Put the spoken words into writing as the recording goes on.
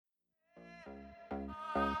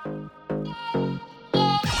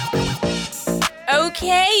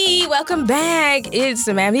Okay, welcome back. It's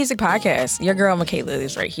the Mad Music Podcast. Your girl Michaela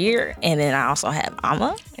is right here, and then I also have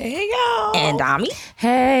Amma. Hey y'all. And Dami.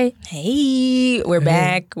 Hey. Hey, we're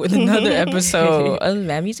back with another episode of the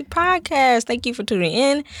Mad Music Podcast. Thank you for tuning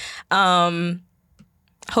in.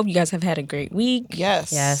 Hope you guys have had a great week.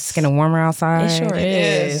 Yes. It's getting warmer outside. It sure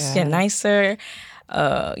is. Yeah. Getting nicer.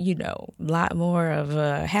 A lot more of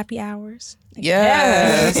happy hours.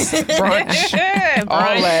 Yes. Brunch. All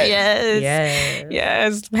that.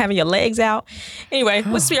 Yes. Having your legs out. Anyway,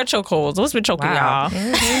 what's your chokeholds? What's been choking y'all?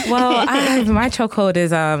 Well, my chokehold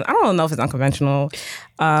is, I don't know if it's unconventional.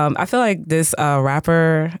 I feel like this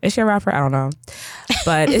rapper, is she a rapper? I don't know.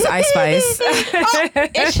 But it's Ice Spice.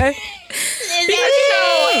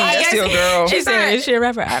 That's your girl. She said, is she a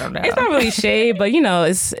rapper? I don't know. It's not really shade, but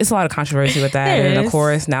it's a lot of controversy with that. There And is. of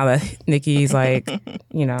course, now that Nicki's like,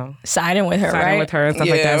 Siding with her, siding right? with her and stuff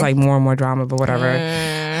like that, it's like more and more drama, but whatever.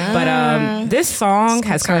 But this song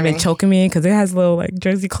has kind of been choking me because it has a little like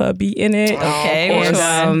Jersey Club beat in it. Okay, of course.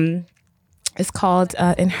 And, it's called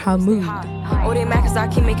In Her Mood. Oh, they mad cause I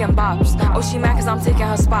keep making bops. Oh, she mad cause I'm taking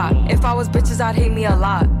her spot. If I was bitches, I'd hate me a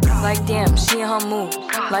lot. Like, damn, she in her mood.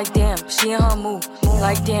 Like, damn, she in her mood.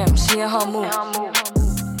 Like, damn, she in her mood.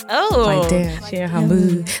 Oh. Like, damn, she in her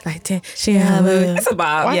mood. Like, damn, she in her mood. It's a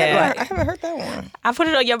vibe. I Yeah. haven't heard that one. I put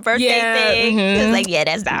it on your birthday thing. It's like, yeah,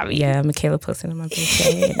 that's Dami. Yeah, Michaela posted on my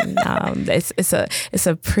birthday. And, it's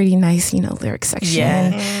a pretty nice, lyric section.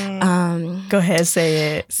 Yeah. Go ahead,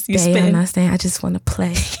 say it. You Stay spin. on I just want to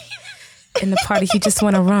play. In the party, he just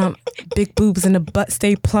want to rump. Big boobs in the butt,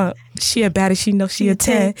 stay plump. She a baddie, she know she a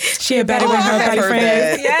 10. She a baddie with her I baddie heard friends.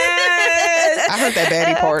 that. Yes. I heard that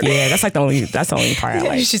baddie part. Yeah, that's the only part I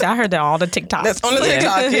like. I heard that on all the TikToks. That's on the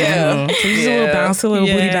TikTok, yeah. So just a little bounce, a little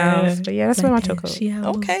booty bounce. But yeah, that's what my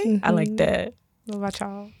chokehold. Okay. I like that. What about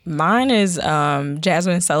y'all? Mine is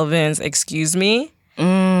Jasmine Sullivan's Excuse Me.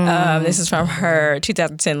 This is from her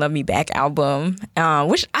 2010 Love Me Back album,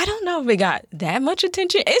 which I don't know if it got that much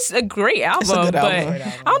attention. It's a great album, It's a good but album.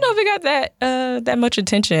 I don't know if it got that much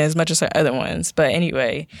attention as much as her other ones. But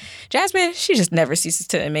anyway, Jasmine, she just never ceases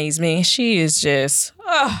to amaze me. She is just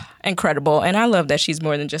incredible, and I love that she's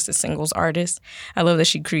more than just a singles artist. I love that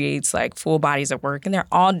she creates like full bodies of work, and they're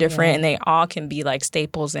all different, and they all can be like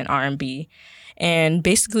staples in R&B. And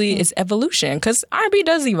basically, it's evolution because R&B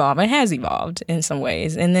does evolve and has evolved in some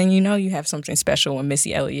ways. And then, you have something special when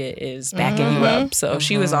Missy Elliott is backing you up. So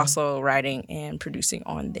she was also writing and producing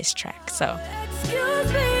on this track. So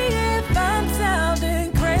Excuse me if I'm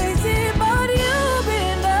sounding crazy, but you've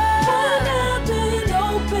been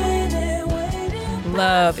open and waiting.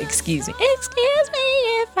 love Excuse Me. Excuse me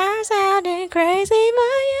if I'm sounding crazy,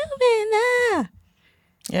 but you've been there.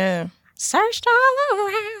 Yeah. Searched all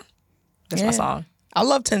around. That's my Yeah. song. I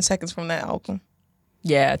love 10 Seconds from that album.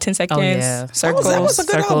 Yeah, 10 seconds. Oh, yeah. Circles. That was a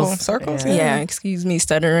good Circles. album. Circles, Yeah. Yeah, excuse me,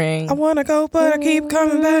 stuttering. I want to go, but I keep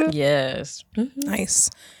coming back. Yes. Nice.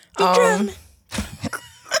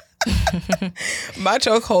 My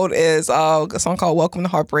chokehold is a song called Welcome to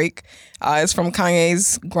Heartbreak. It's from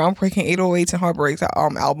Kanye's groundbreaking 808s and Heartbreaks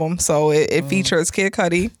album. So it features Kid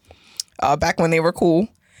Cudi back when they were cool.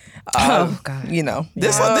 Oh, God.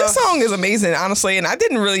 This song is amazing, honestly. And I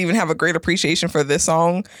didn't really even have a great appreciation for this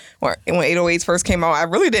song when 808s first came out. I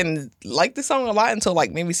really didn't like the song a lot until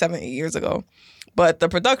like maybe 7-8 years ago. But the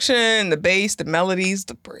production, the bass, the melodies,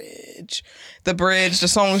 the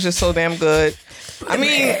song is just so damn good. I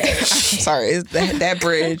mean, I'm sorry, it's that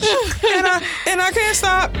bridge. and I can't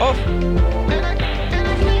stop. Oh.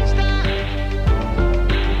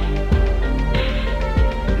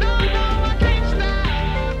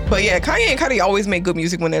 But yeah, Kanye and Cudi always make good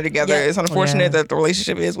music when they're together. Yeah. It's unfortunate that the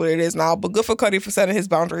relationship is what it is now. But good for Cudi for setting his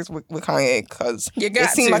boundaries with Kanye because it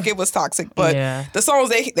seemed like it was toxic. But the songs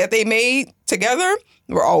that they made together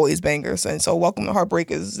were always bangers. And so Welcome to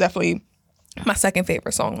Heartbreak is definitely my second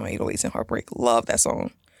favorite song on 808s and Heartbreak. Love that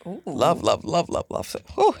song. Ooh. Love.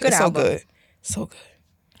 Ooh, it's so album. good. So good.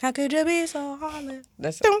 How could you be so heartless?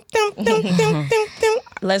 That's Dum, dum, dum, dum, dum, dum.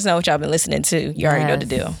 Let us know what y'all been listening to. You already know the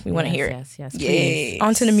deal. We want to hear it. Yes, Yeah.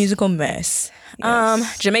 On to the musical mess.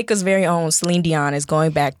 Jamaica's very own Celine Dion is going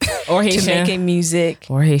back Or to Haitian. making music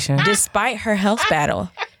Or Haitian. despite her health battle.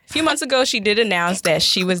 A few months ago, she did announce that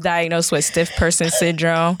she was diagnosed with stiff person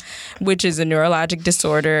syndrome, which is a neurologic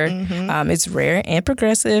disorder. It's rare and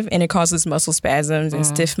progressive, and it causes muscle spasms and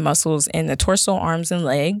stiff muscles in the torso, arms, and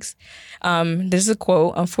legs. This is a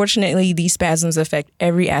quote. Unfortunately, these spasms affect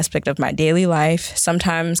every aspect of my daily life,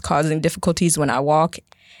 sometimes causing difficulties when I walk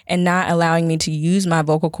and not allowing me to use my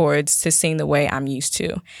vocal cords to sing the way I'm used to.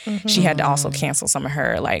 Mm-hmm. She had to also cancel some of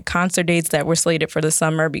her like concert dates that were slated for the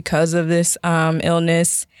summer because of this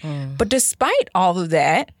illness. But despite all of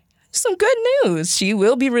that, some good news. She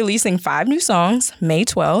will be releasing 5 new songs May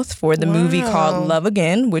 12th for the movie called Love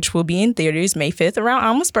Again, which will be in theaters May 5th around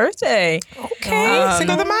Alma's birthday. Okay.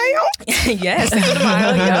 Cinco de Mayo? Yes, Cinco de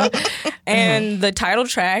Mayo, yeah. And the title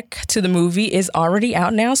track to the movie is already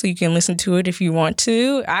out now, so you can listen to it if you want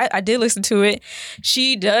to. I did listen to it.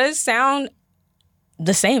 She does sound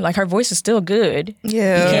the same. Like, her voice is still good.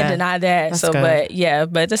 Yeah. You can't deny that. That's so,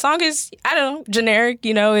 good. but the song is, I don't know, generic.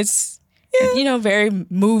 You know, it's very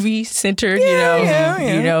movie centered,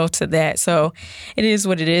 you know, to that. So it is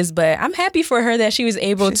what it is. But I'm happy for her that she was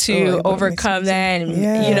able to overcome that.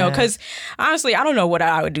 And, you know, because honestly, I don't know what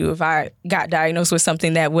I would do if I got diagnosed with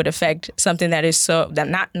something that would affect something that is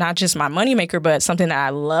not just my moneymaker, but something that I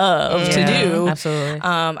love to do. Absolutely.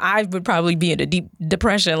 I would probably be in a deep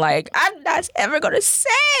depression. Like, I'm not ever going to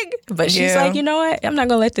sing. But she's like, you know what? I'm not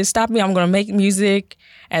going to let this stop me. I'm going to make music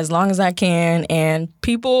as long as I can. And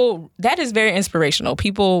people, that is very inspirational.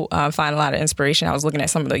 People find a lot of inspiration. I was looking at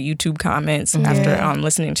some of the YouTube comments after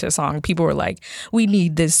listening to the song. People were like, we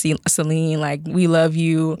need this, Celine. Like, we love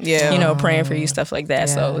you. You know, praying for you, stuff like that.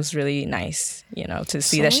 Yeah. So it was really nice, you know, to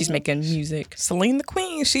see that she's making music. Celine the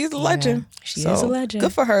Queen. She's a legend. She is a legend.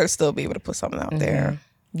 Good for her to still be able to put something out there.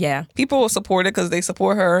 Yeah. People will support it because they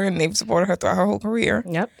support her and they've supported her throughout her whole career.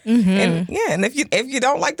 Yep. And if you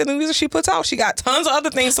don't like the new music she puts out, she got tons of other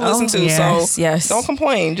things to listen to. So don't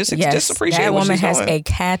complain. Just appreciate that what woman she's has doing. a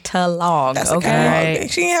catalog. That's a catalog.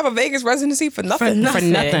 She didn't have a Vegas residency for nothing. For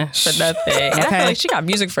nothing. And I feel like she got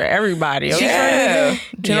music for everybody. Okay? Yeah.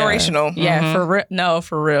 Generational. Yeah, for real. No,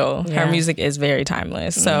 for real. Her music is very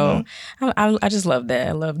timeless. So I just love that.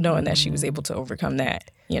 I love knowing that she was able to overcome that.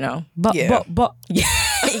 You know, but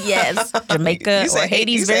yes, Jamaica or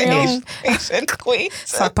Haiti's very own Haitian queen.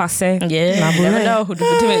 Ça passe. Yeah, you never know.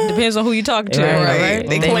 Depends on who you talk to. Right?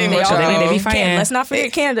 They claim what they be fighting. Let's not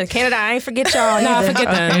forget Canada. Canada, I ain't forget y'all. No, forget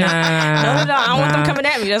them. No. I don't want them coming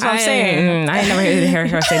at me. That's what I'm saying. I ain't never heard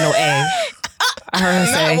her say no A. I heard her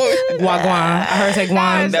say wagwan. I heard her say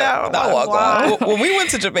guan. Not wagwan. When we went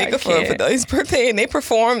to Jamaica for his birthday and they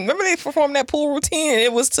performed, remember they performed that pool routine? And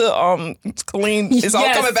it was to Colleen, it's all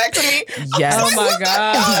coming back to me. Yes. Oh my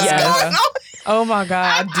God. Yes. Oh my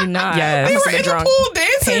God. I do not. Yes. They were in the pool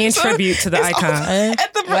dancing. Paying tribute to the icon.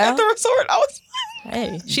 At the resort. I was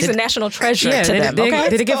hey, she's a national treasure to them.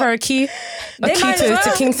 Did they give her a key?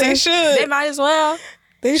 To Kingston? They should. They might as well.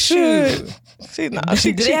 They should. Do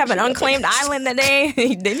they have an unclaimed island that they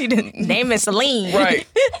need to name it Celine? Right.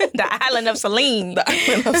 The island of Celine. The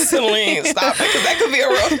island of Celine. Stop it, because that could be a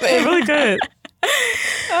real thing. Really good.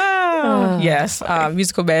 Yes.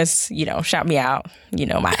 Musical Best, shout me out.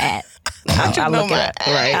 My at.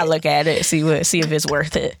 I look at it, see if it's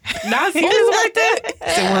worth it. Not see if it's worth it.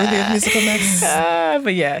 Is it worthy of Musical Best?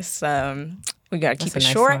 But yes, we got to keep it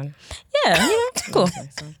short. One. Yeah, cool.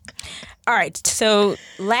 All right, so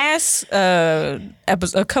last a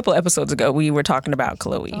couple episodes ago, we were talking about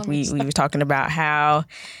Chlöe. We were talking about how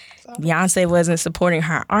Beyonce wasn't supporting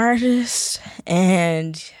her artist,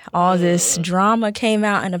 and all this drama came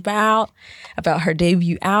out and about her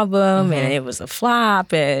debut album, and it was a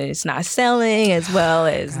flop, and it's not selling as well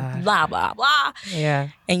as blah, blah, blah. Yeah.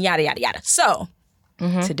 And yada, yada, yada. So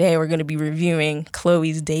today we're going to be reviewing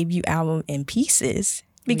Chlöe's debut album in pieces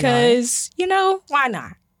because, why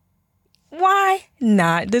not? Why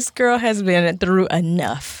not? This girl has been through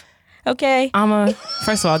enough. Okay?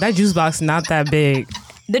 First of all, that juice box not that big.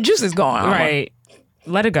 The juice is gone. Right.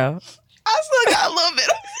 Let it go. I still got a little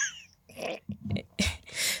bit.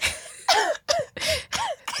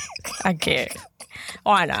 I can't.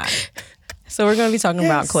 Why not? So we're going to be talking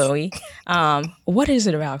about Chlöe. What is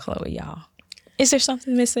it about Chlöe, y'all? Is there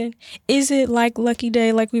something missing? Is it like Lucky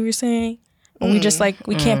Day, like we were saying? Or we just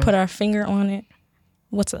we can't put our finger on it?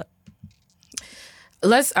 What's up?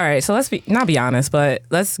 Let's not be honest, but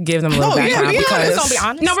let's give them a little background because don't be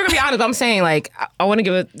honest. No, we're gonna be honest. But I'm saying I want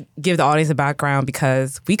to give the audience a background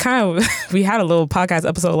because we had a little podcast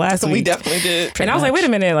episode last week. We definitely did. And I was like, wait a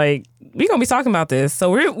minute, we gonna be talking about this. So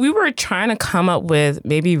we were trying to come up with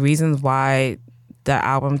maybe reasons why the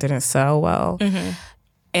album didn't sell well. Mm-hmm.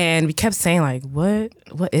 And we kept saying what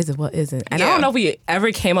is it? What isn't? And I don't know if we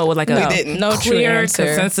ever came up with no clear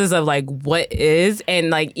consensus of what is.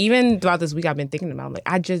 And even throughout this week, I've been thinking about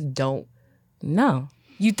I just don't know.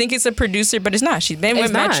 You think it's a producer, but it's not. She's been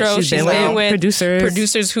with Metro. She's been with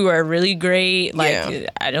producers who are really great.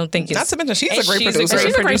 I don't think it's... Not to mention, she's a great producer.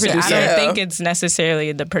 She's a great producer. I don't think it's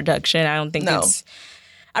necessarily the production. I don't think it's...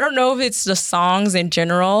 I don't know if it's the songs in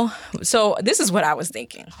general. So this is what I was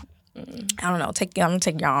thinking. I don't know. I'm gonna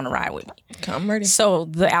take y'all on a ride with me. I'm ready. So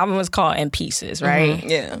the album is called In Pieces, right? Mm-hmm.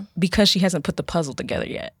 Yeah. Because she hasn't put the puzzle together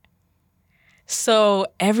yet. So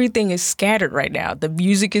everything is scattered right now. The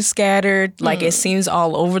music is scattered. Like it seems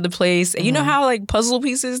all over the place. And you know how like puzzle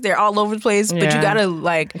pieces, they're all over the place, but you gotta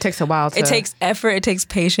like. It takes a while. It takes effort. It takes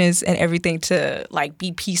patience and everything to like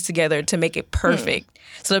be pieced together to make it perfect.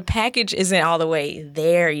 So the package isn't all the way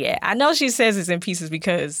there yet. I know she says it's in pieces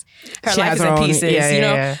because her life is in pieces, you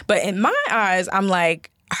know. Yeah. But in my eyes, I'm like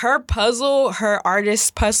her puzzle, her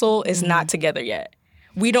artist's puzzle is not together yet.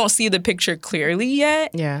 We don't see the picture clearly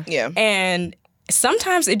yet. Yeah. Yeah. And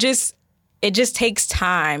sometimes it just takes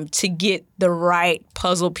time to get the right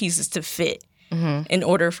puzzle pieces to fit in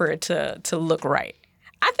order for it to look right.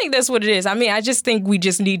 I think that's what it is. I mean, I just think we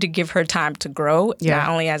just need to give her time to grow, not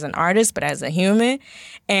only as an artist, but as a human.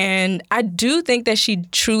 And I do think that she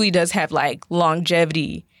truly does have like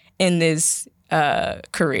longevity in this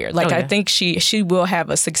career. Like, I think she will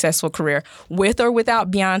have a successful career with or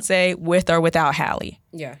without Beyonce, with or without Halle.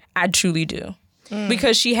 Yeah. I truly do.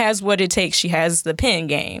 Because she has what it takes. She has the pen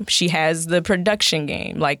game. She has the production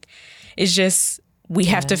game. Like, it's just, we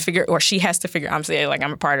have to figure, or she has to figure, I'm saying like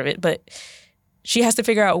I'm a part of it, but she has to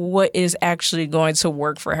figure out what is actually going to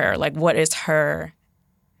work for her. Like, what is her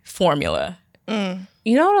formula?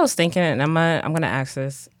 You know what I was thinking, and I'm gonna ask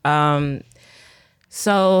this.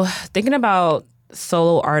 So thinking about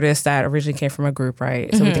solo artists that originally came from a group,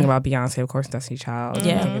 right? So we think about Beyonce, of course, Destiny Child.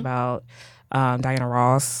 Yeah. We think about Diana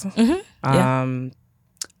Ross. What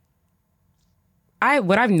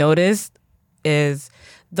I've noticed is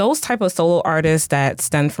those type of solo artists that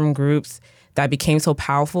stem from groups that became so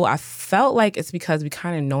powerful, I felt like it's because we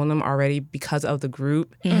kind of known them already because of the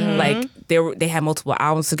group. Like they had multiple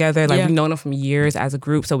albums together. Like we've known them from years as a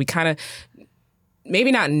group, so we kind of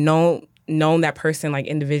maybe not known that person like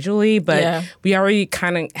individually, but we already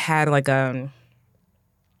kind of had like some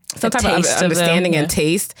type of understanding and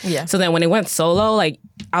taste. Yeah. So then when they went solo, like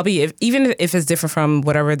even if it's different from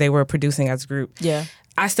whatever they were producing as a group. Yeah.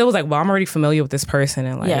 I still was like, well, I'm already familiar with this person,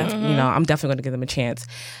 and like, you know, I'm definitely going to give them a chance.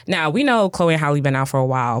 Now, we know Chlöe and Halle been out for a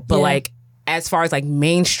while, but like, as far as like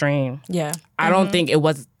mainstream, I don't think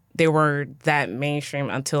they were that mainstream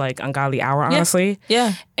until like Ungodly Hour, honestly.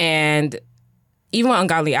 Yeah. And even with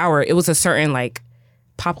Ungodly Hour, it was a certain like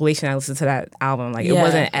population that listened to that album. Like, it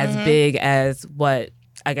wasn't as big as what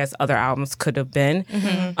I guess other albums could have been.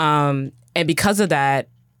 And because of that,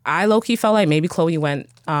 I low-key felt like maybe Chlöe went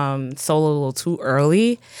solo a little too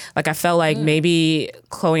early. Like, I felt like maybe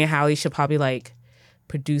Chlöe and Halle should probably like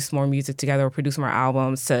produce more music together or produce more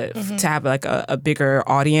albums to have like a bigger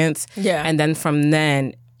audience. Yeah. And then from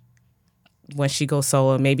then, when she goes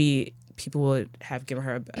solo, maybe people would have given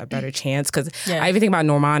her a better chance. Because I even think about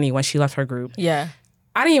Normani when she left her group. Yeah.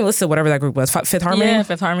 I didn't even listen to whatever that group was. Fifth Harmony? Yeah,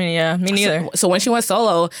 Fifth Harmony, yeah. Me neither. So when she went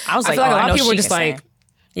solo, I was like, feel like a lot of people were just like,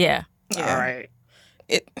 all right.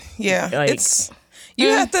 It's you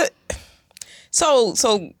have to. So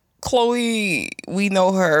Chlöe, we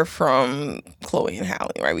know her from Chlöe and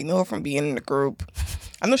Halle, right? We know her from being in the group.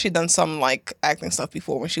 I know she'd done some like acting stuff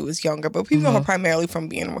before when she was younger, but people know her primarily from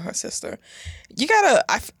being with her sister. You gotta.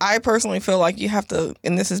 I personally feel like you have to,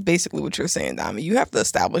 and this is basically what you're saying, Dami. You have to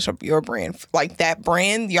establish your brand, like that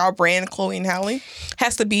brand, your brand, Chlöe and Halle,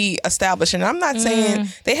 has to be established. And I'm not saying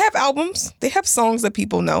they have albums, they have songs that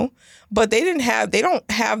people know, but they don't have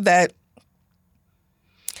that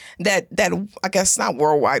I guess not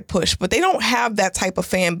worldwide push, but they don't have that type of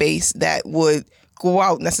fan base that would go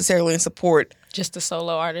out necessarily and support just the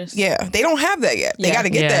solo artist. Yeah, they don't have that yet. They got to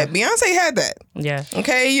get that. Beyonce had that. Yeah.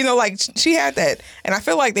 Okay, you know, like she had that, and I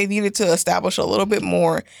feel like they needed to establish a little bit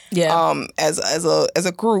more. Yeah. As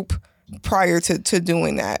a group prior to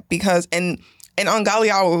doing that, because and Ungodly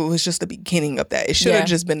Hour was just the beginning of that. It should have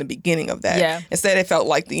just been the beginning of that. Yeah. Instead, it felt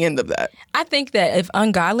like the end of that. I think that if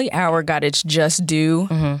Ungodly Hour got its just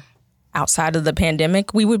due outside of the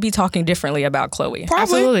pandemic, we would be talking differently about Chlöe. Probably.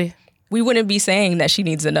 Absolutely. We wouldn't be saying that she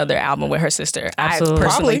needs another album with her sister. Absolutely. I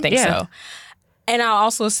personally think so. And I'll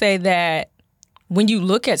also say that when you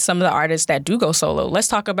look at some of the artists that do go solo, let's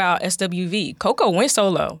talk about SWV. Coco went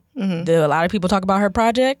solo. Did a lot of people talk about her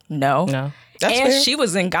project? No. That's and fair. She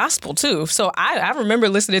was in gospel too. So I remember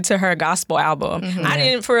listening to her gospel album.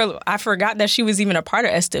 I forgot that she was even a part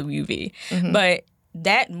of SWV. But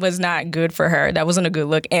that was not good for her. That wasn't a good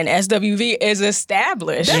look. And SWV is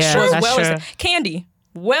established. That's true. That's true. Candy.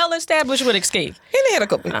 Well established with Escape. And they had a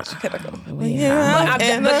couple. But this is.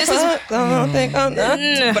 But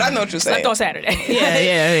I know what you're saying. Slept on Saturday.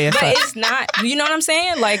 Yeah. But it's not. You know what I'm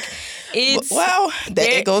saying? Like,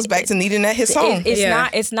 it goes back to needing that hit song.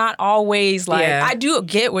 It's not always like I do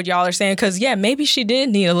get what y'all are saying because maybe she did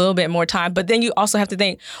need a little bit more time, but then you also have to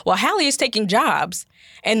think, well, Halle is taking jobs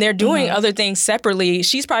and they're doing other things separately.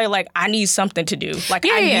 She's probably like, I need something to do. Like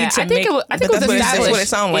I need to make. I think it was established. That's what it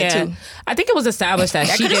sounded like too. I think it was established that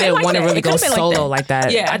she didn't want to really go solo like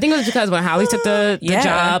that. Yeah. I think it was because when Halle took the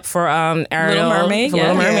job for Ariel,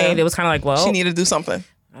 Little Mermaid, it was kind of like, well, she needed to do something.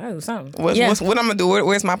 I do something. What I'm gonna do?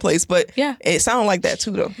 Where's my place? But it sounded like that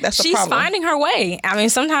too, though. That's the problem. She's finding her way. I mean,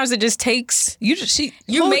 sometimes it just takes you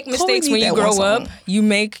make mistakes when you grow up.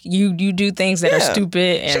 You do things that are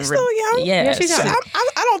stupid. And she's still young. Yeah, she's young.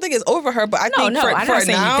 I don't think it's over her, but I think for I'm not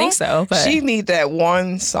saying now, you think so, but she need that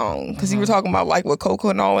one song because you were talking about like with Coco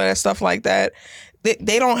and all of that stuff like that.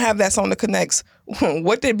 They don't have that song that connects.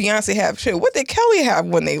 What did Beyonce have? Shit, what did Kelly have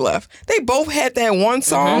when they left? They both had that one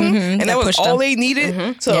song, and that was all they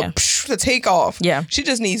needed to take off. Yeah, she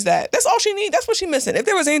just needs that. That's all she needs. That's what she's missing. If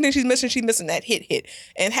there was anything she's missing that hit.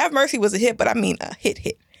 And Have Mercy was a hit, but I mean a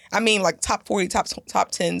hit. I mean like top 40, top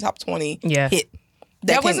 10, top 20 hit.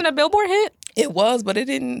 That wasn't a Billboard hit? It was, but it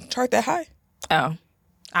didn't chart that high. Oh.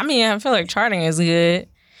 I mean, I feel like charting is good.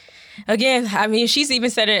 Again, I mean, she's even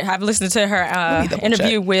said it. I've listened to her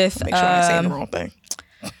interview with make sure I'm saying the wrong thing.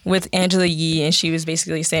 With Angela Yee, and she was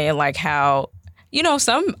basically saying like how,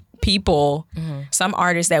 some people, some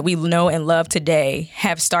artists that we know and love today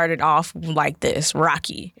have started off like this,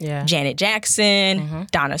 rocky. Yeah. Janet Jackson,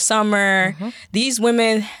 Donna Summer. These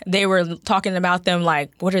women, they were talking about them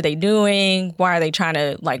like, what are they doing? Why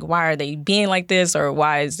are they being like this? Or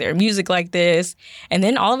why is their music like this? And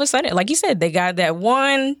then all of a sudden, like you said, they got that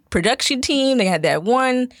one production team. They had that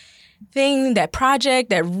one thing, that project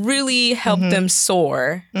that really helped them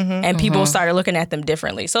soar, and people started looking at them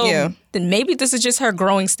differently. So then maybe this is just her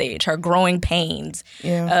growing stage, her growing pains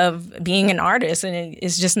of being an artist, and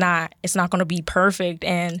it's not going to be perfect.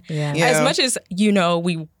 And as much as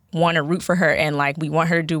we want to root for her and like we want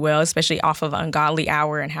her to do well, especially off of Ungodly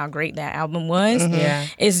Hour and how great that album was.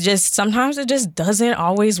 It's just sometimes it just doesn't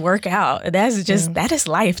always work out. That is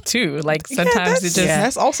life too. Like sometimes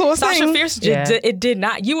that's also a Sasha thing. Fierce it did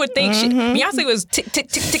not. You would think Beyonce was tick tick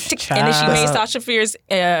tick tick tick, and then she made Sasha Fierce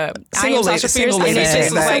Single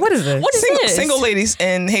Ladies. Like, what is this? Single Ladies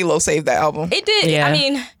and Halo saved that album. It did. Yeah. I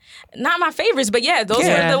mean, not my favorites, but those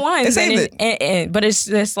were the ones. But it's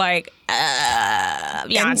just like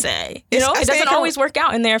Beyonce. It doesn't always work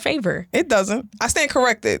out in their favor. It doesn't. I stand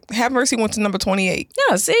corrected. Have Mercy went to number 28.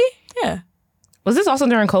 Yeah, see? Yeah. Was this also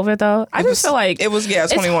during COVID though? I just feel like it was 21,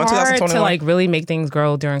 it's hard 2021. to like really make things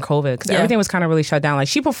grow during COVID because everything was kind of really shut down. Like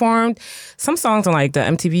she performed some songs on like the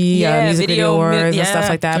MTV Music Video Awards and stuff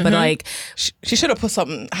like that, but like she should have put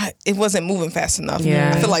something. It wasn't moving fast enough.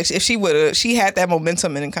 I feel like if she had that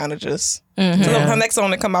momentum and kind of just her next song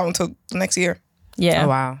to come out until next year. Yeah. Oh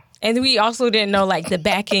wow. And we also didn't know like the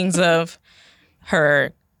backings of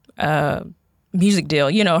her music deal,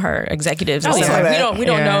 her executives. We don't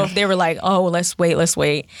know if they were like, oh, let's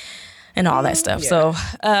wait, and all that stuff. So,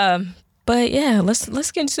 but yeah,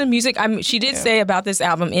 let's get into the music. She did say about this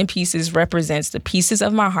album, In Pieces represents the pieces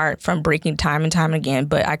of my heart from breaking time and time again,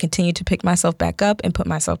 but I continue to pick myself back up and put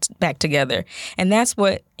myself back together. And that's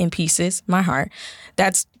what In Pieces, my heart,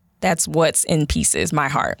 that's what's in pieces, my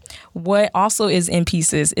heart. What also is in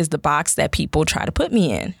pieces is the box that people try to put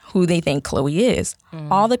me in, who they think Chlöe is.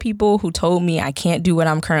 All the people who told me I can't do what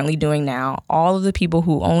I'm currently doing now, all of the people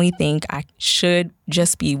who only think I should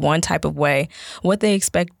just be one type of way, what they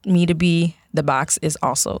expect me to be, the box is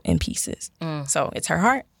also in pieces. So it's her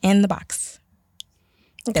heart and the box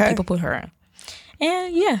that people put her in.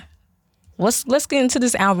 And let's get into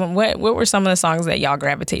this album. What were some of the songs that y'all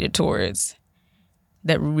gravitated towards?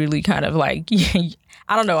 That really kind of like,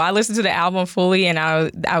 I don't know. I listened to the album fully and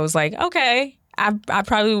I was like, okay, I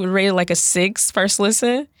probably would rate it like a 6 first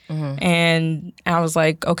listen. And I was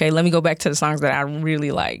like, okay, let me go back to the songs that I really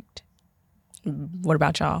liked. What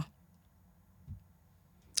about y'all?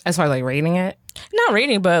 As far as like rating it? Not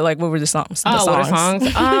rating, but like what were the songs? What are songs?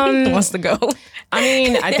 Who wants to go? I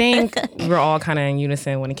mean, I think we're all kind of in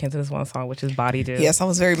unison when it came to this one song, which is Body Do. Yes, I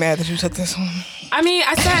was very mad that you took this one. I mean,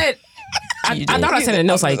 I said... I thought I said in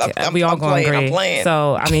notes like we all going great.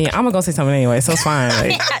 So I mean, I'm gonna say something anyway, so it's fine.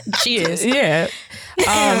 Like, she is. Yeah.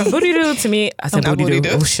 Booty Do to me, I said Booty Do.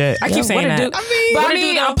 Oh shit, I keep saying that. I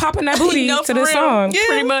mean, I'm popping that booty to this song. Yeah.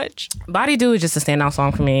 Pretty much. Body Do is just a standout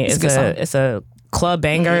song for me. It's a club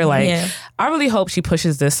banger. I really hope she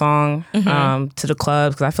pushes this song to the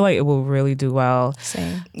clubs because I feel like it will really do well.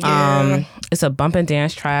 Same. It's a bump and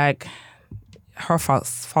dance track. Her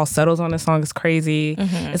falsettos on this song is crazy.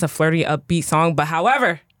 It's a flirty, upbeat song. But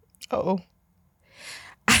however,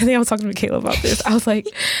 I think I was talking to Michaela about this. I was like,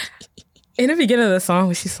 in the beginning of the song,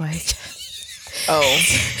 when she's like,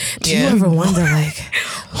 do you ever wonder, like,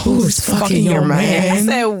 who's fucking your man? I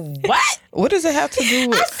said, what? What does it have to do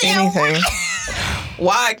with anything?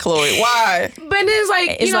 Why, Chlöe? Why? But it's like,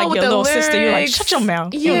 it's you know, like with your the little lyrics, sister, you're like, shut your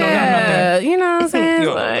mouth. Yeah, you know what I'm saying?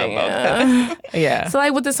 Like, yeah. So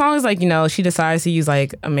like with the song is like, you know, she decides to use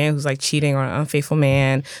like a man who's like cheating or an unfaithful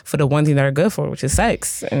man for the one thing that are good for, which is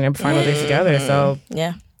sex, and their final days together. So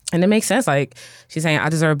yeah. And it makes sense. Like she's saying, I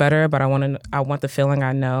deserve better, but I want the feeling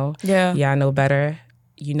I know. Yeah. Yeah, I know better.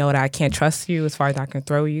 You know that I can't trust you as far as I can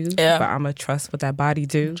throw you. Yeah. But I'm going to trust what that body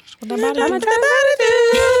do. It's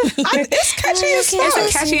catchy as fuck.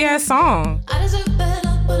 It's a catchy ass song. I deserve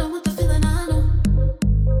better, but I want the feeling I know.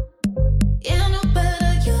 Yeah, I know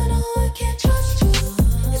better. You know I can't trust you.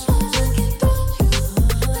 As far as I can throw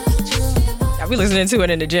you. I be listening to it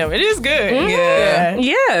in the gym. It is good. Yeah.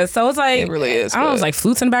 Yeah. So it's like, It really is I don't know, good. it's like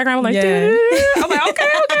flutes in the background. I'm like, Yeah. I'm like, okay.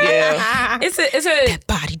 Yeah. It's a That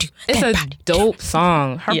body do. it's that a body do. dope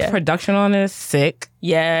song. Her Yeah. production on this sick.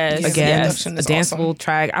 Yes. Again, yes. a is danceable awesome.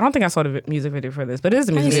 track. I don't think I saw the music video for this, but it is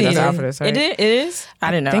the music video that's out for this, right? It is?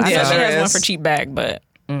 I didn't know. think I know so. she has It one is. for Cheap Bag, but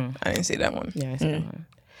I didn't see that one. Yeah, I see that one.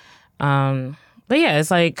 But yeah, it's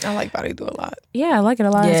like, I like Body Do a lot. yeah, I like it a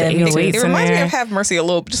lot. Yeah, It's me too. 808s It in reminds me there. of Have Mercy a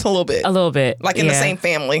little bit. A little bit. Like in the yeah. same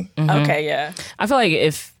family. okay, yeah. I feel like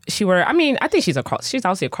if she were, I mean, I think she's obviously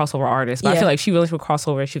a crossover artist, but I Yeah. feel like she really should cross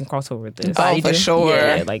over. She can cross over with this. Body Oh, for Do. sure.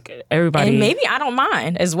 Yeah, like everybody. And maybe I don't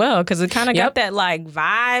mind as well because it kind of Yep. got that like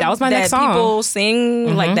vibe That was my next song. people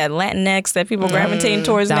sing, like that Latinx that people gravitating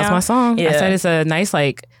towards that now. was my song. Yeah. I said it's a nice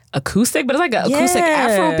like acoustic, but it's like an acoustic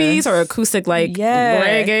Afro piece or acoustic like Yeah.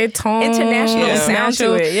 reggae tone. International Yeah. sound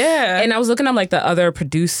to it, yeah. And I was looking up like the other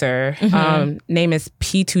producer. Name is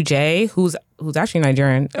P2J, who's actually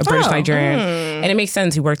Nigerian, a British Nigerian, and it makes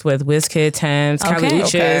sense. He worked with Wizkid, Thames, Kali Okay.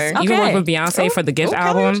 Uchis, even Okay. worked with Beyonce for the Gift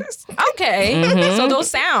album. Okay, so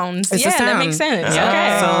those sounds, It's yeah, a sound. that makes sense. Yeah.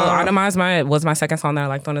 Okay, So Itemize was my second song that I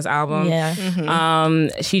liked on this album. yeah.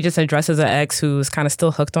 She just addresses an ex who's kind of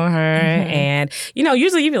still hooked on her, and you know,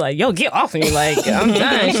 usually you'd be like, "Yo, get off me!" Like I'm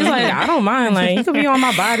done. She's like, "I don't mind. Like you could be on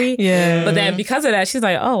my body." Yeah. But then because of that, she's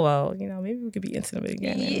like, "Oh well, you know, maybe we could be intimate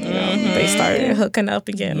again." And, you know, they started hooking up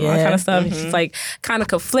again, all that kind of stuff. And she's like kind of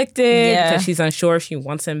conflicted Yeah. because she's unsure if she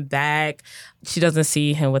wants him back. She doesn't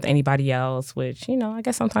see him with anybody else, which you know, I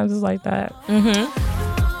guess sometimes it's like that.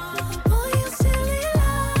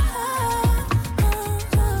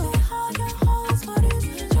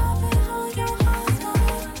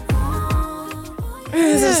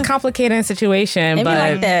 It's just a complicated situation, It'd but be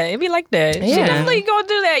like that. It'd be like that. She Yeah. definitely go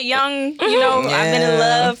through that young, you know, I've been in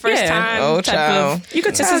love first Yeah. time Oh, type child. of. you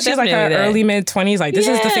could This tell is she's like her definitely that. early mid-20s. Like this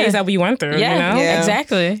is the Yeah. phase that we went through. Yeah, You know, Yeah.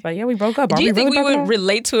 exactly. like yeah, we broke up. Are Do you we think really we would broken up?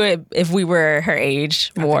 relate to it if we were her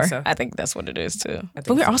age more? so. I think that's what it is too. But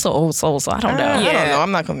think we're also old souls, so I don't know. I Yeah. don't know.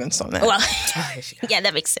 I'm not convinced on that. Well, yeah,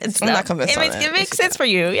 that makes sense. I'm though. not convinced It on makes, that. it makes sense for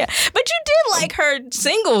you, yeah. But you did like her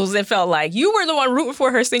singles. It felt like you were the one rooting for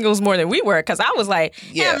her singles more than we were. Because I was like,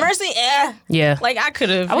 yeah, Yeah. Mercy, Yeah, like I could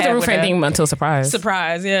have. I wasn't rooting for anything until Surprise.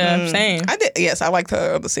 Surprise, yeah, same. I did. Yes, I liked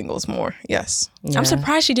her other singles more. Yes. I'm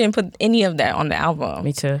surprised she didn't put any of that on the album.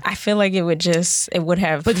 Me too. I feel like it would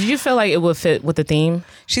have. But did you feel like it would fit with the theme?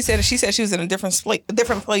 She said she was in a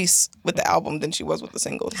different place with the album than she was with the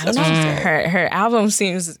singles. That's what she said. her album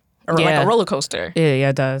seems like Yeah. a roller coaster, Yeah,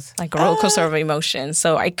 it does. like a roller coaster of emotions.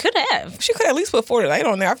 So I could have. She could at least put For the Night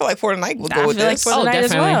on there. I feel like For the Night would go I with feel like this. For the Night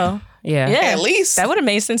as definitely. well. Yeah, Yeah, At least. that would have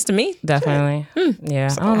made sense to me. definitely. Yeah,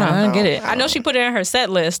 I don't know. I don't get it. I know she put it in her set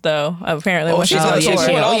list though. Apparently, when she's she's on on tour. tour.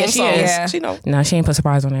 she- All yeah, them she songs. is. Yeah. She know. No, she ain't put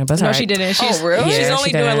Surprise on there. But it's No, all right. she didn't. She's, really? She's Yeah, only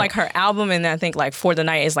she doing didn't. like her album, and I think like For the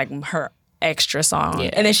Night is like her extra song, Yeah.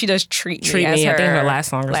 and then she does Treat Treat Me. Me, As I think her her last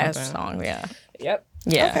song or last something. song. Yeah, Yep.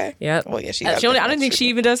 yeah. Okay. Yep. Well, yeah, she I don't think she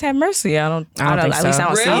even does Have Mercy. I don't think At least I don't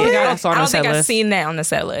so. see Really? it. I don't saw it on I don't the think set I've list. seen that on the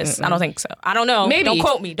set list. I don't think so. I don't know. Maybe. Don't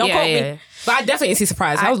quote me. Don't quote me. But I definitely didn't see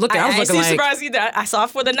Surprise. I was looking. I was looking didn't like. see Surprise either. I saw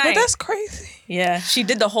For the Night. But that's crazy. Yeah, she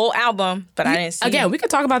did the whole album, but I didn't see. Again, we could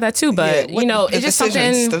talk about that too, but Yeah, you know, the it's just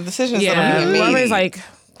decisions- something. the decisions yeah, that are being made. whoever's like.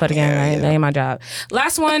 But again, that ain't my job.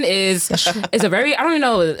 Last one is a very. I don't even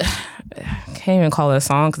know. Can't even call it a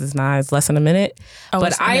song because it's not. It's less than a minute.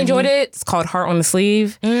 But I enjoyed it. It's called Heart on the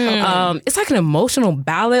Sleeve. It's like an emotional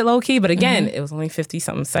ballad, low key. But again, it was only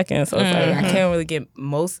 50-something seconds, so it's like I can't really get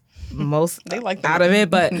most They like them, out of it.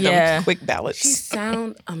 But Yeah. quick ballads. she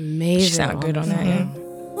sound amazing. She sounded good on that. Yeah.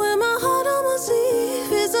 When my heart on my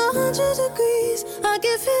sleeve is 100 degrees, I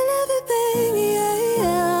can feel everything, yeah,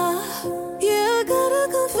 yeah. Yeah, I got a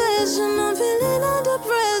confession, I'm feeling under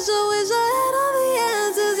pressure, wish I had all the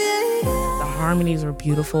answers, yeah, yeah. The harmonies were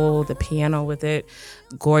beautiful. The piano with it,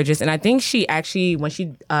 gorgeous. And I think she actually, when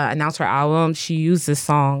she announced her album, she used this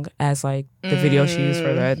song as like the video she used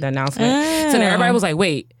for the announcement. So then everybody was like,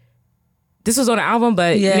 wait, this was on the album,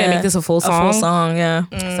 but you didn't make this a full song? A full song, yeah.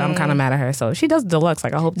 So I'm kind of mad at her. So she does deluxe.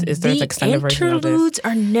 Like, I hope there's an extended version of this. The interludes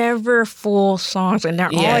are never full songs, and they're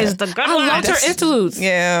always the good I loved her interludes.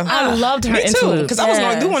 Yeah. I loved her Me too, interludes. because I was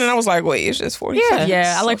going to do one, and I was like, wait, it's just 40 seconds.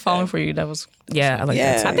 Yeah, I like Falling For You. That was... Yeah, I like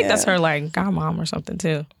that. I think that's her, like, godmom or something,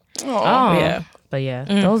 too. Oh. Yeah. But yeah,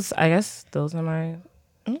 those, I guess, those are my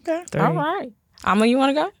Okay. 3. All right. Amma, you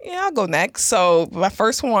want to go? Yeah, I'll go next. So my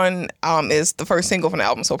first one is the first single from the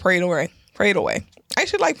album, so Prayed Away. Prayed Away. I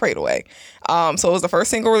actually like Prayed Away. So it was the first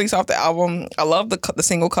single released off the album. I love the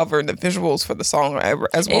single cover and the visuals for the song,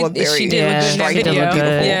 as well as very she did look good in that striking, video.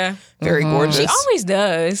 beautiful, Yeah. very gorgeous. She always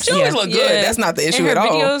does. She always look good. That's not the issue and her at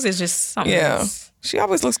all. videos is just something else. She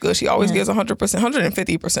always looks good. She always gives 100%,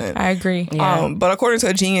 150%. I agree. But according to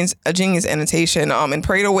a genius annotation, in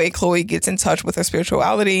Prayed Away, Chlöe gets in touch with her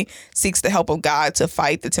spirituality, seeks the help of God to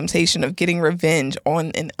fight the temptation of getting revenge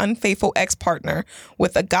on an unfaithful ex-partner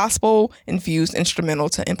with a gospel-infused instrumental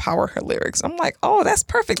to empower her lyrics. I'm like, oh, that's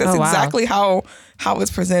perfect. That's exactly how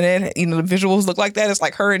it's presented. You know, the visuals look like that. It's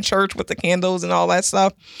like her in church with the candles and all that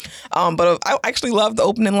stuff. But I actually love the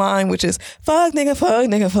opening line, which is, fuck nigga, fuck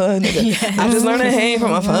nigga, fuck nigga. Yes. I just learned to hang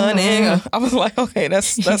from a fun nigga. I was like, okay,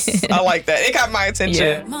 that's I like that. It got my attention.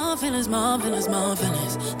 Yeah. My feelings.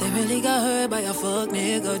 They really got hurt by a fuck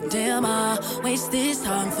nigga. Damn, I waste this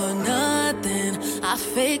time for nothing. I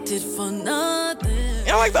faked it for nothing. And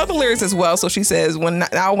I like the other lyrics as well. So she says, when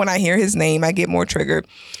I hear his name, I get more triggered.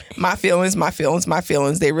 My feelings.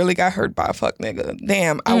 They really got hurt by a fuck nigga.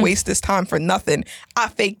 Damn, I waste this time for nothing. I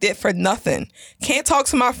faked it for nothing. Can't talk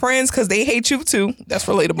to my friends because they hate you too. That's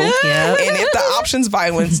relatable. Yeah. And if the option's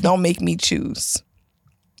violence, don't make me choose.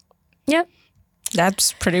 Yep.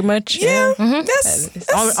 That's pretty much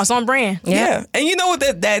That's on brand. Yeah. And you know what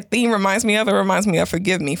that theme reminds me of? It reminds me of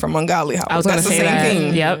Forgive Me from Ungodly House. I was going to say the same that.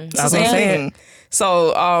 theme. Yep. It's the same thing.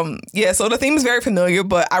 So, so the theme is very familiar,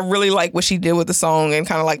 but I really like what she did with the song and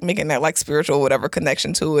kind of like making that like spiritual whatever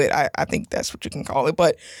connection to it. I think that's what you can call it.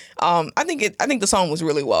 But I think the song was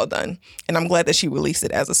really well done, and I'm glad that she released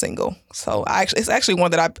it as a single. So it's actually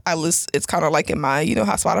one that I list. It's kind of like in my, you know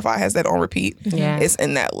how Spotify has that on repeat. Yeah, it's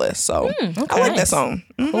in that list. So I like that song.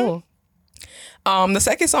 Mm-hmm. Cool. The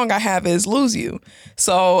second song I have is Lose You.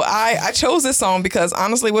 So I chose this song because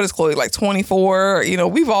honestly, what is Chlöe, like 24? You know,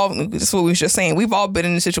 this is what we was just saying, we've all been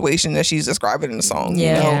in the situation that she's describing in the song.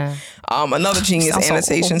 Yeah. You know? Another genius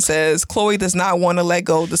annotation says, Chlöe does not want to let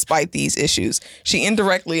go despite these issues. She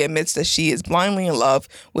indirectly admits that she is blindly in love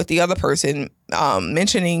with the other person,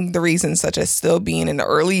 mentioning the reasons such as still being in the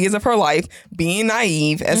early years of her life, being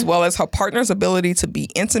naive, as well as her partner's ability to be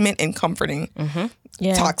intimate and comforting.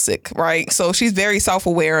 Toxic, right? So she's very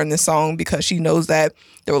self-aware in this song because she knows that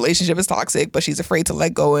the relationship is toxic, but she's afraid to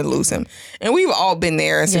let go and lose him. And we've all been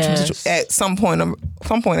there at some point or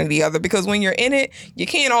the other, because when you're in it, you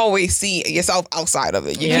can't always see yourself outside of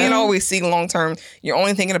it. You can't always see long term. You're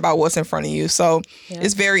only thinking about what's in front of you. So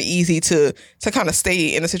it's very easy to kind of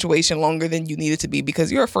stay in a situation longer than you need it to be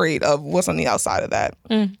because you're afraid of what's on the outside of that.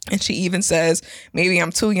 And she even says, maybe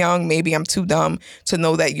I'm too young, maybe I'm too dumb to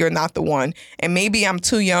know that you're not the one. And maybe I'm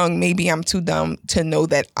too young, maybe I'm too dumb to know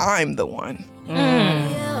that I'm the one.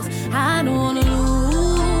 I don't wanna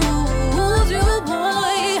lose you,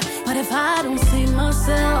 boy. But if I don't see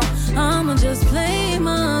myself, I'ma just play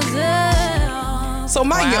myself. So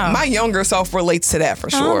my younger self relates to that for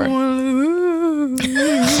sure.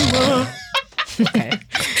 Okay.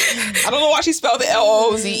 I don't know why she spelled it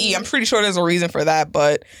L-O-Z-E. I'm pretty sure there's a reason for that,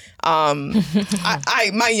 but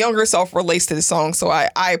my younger self relates to the song, so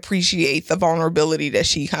I appreciate the vulnerability that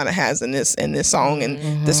she kind of has in this song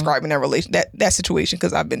and describing that situation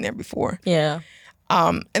because I've been there before. Yeah.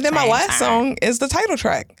 And then my last song is the title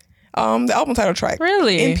track, the album title track.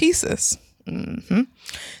 Really? In Pieces.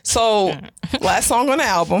 So last song on the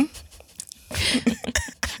album.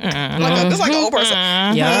 Just like an old person.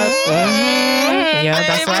 Yeah,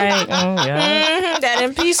 that's right. That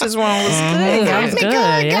In Pieces one was good. That was good.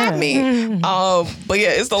 Got me. But yeah,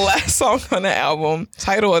 it's the last song on the album,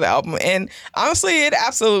 title of the album, and honestly, it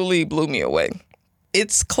absolutely blew me away.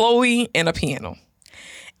 It's Chlöe and a piano,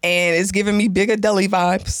 and it's giving me Big Adele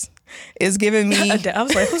vibes. It's giving me. I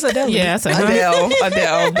was like, who's Adele? Yeah, that's Adele. Big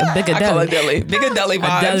Adele. I call Adele. Big Adele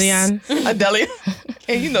vibes. Adelian.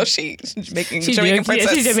 And you know she's Jamaican She's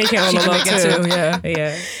princess. Jamaican on the low too.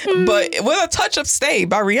 Yeah. But with a touch of Stay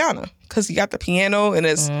by Rihanna. because you got the piano and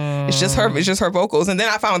it's just her vocals. And then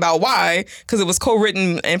I found out why, because it was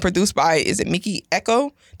co-written and produced by, is it Mickey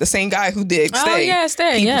Echo, the same guy who did Stay. Oh yeah,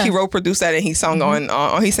 Stay. He wrote, produced that, and he sung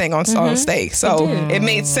he sang on Stay. So it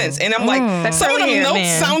made sense. And I'm like, some of them notes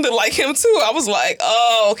sounded like him too. I was like,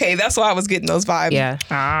 oh, okay, that's why I was getting those vibes. Yeah.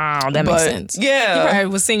 Oh, that makes sense. Yeah. He probably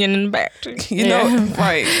was singing in the back too. You know,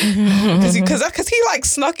 right. Because he like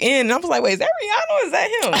snuck in, and I was like, wait, is that Rihanna or is that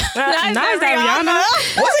him? Not that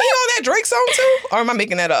Rihanna. Wasn't he on that Drake song too? Or am I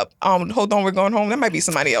making that up? Hold on, we're going home. That might be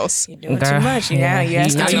somebody else. You're doing too much. Yeah, you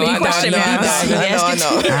asking too many questions, man. I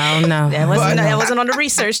know. I don't know. That wasn't on the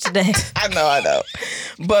research today. I know.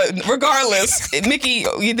 But regardless, Mickey,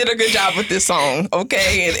 you did a good job with this song,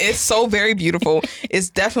 okay? And it's so very beautiful. It's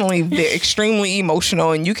definitely extremely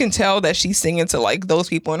emotional, and you can tell that she's singing to like those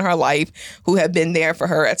people in her life who have been there for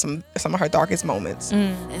her at some of her darkest moments.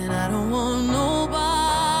 And I don't want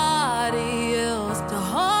nobody else to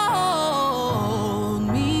hold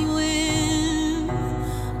me when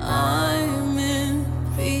I'm in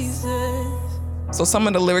pieces. So some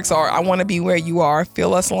of the lyrics are, I want to be where you are,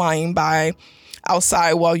 feel us lying by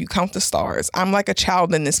outside while you count the stars. I'm like a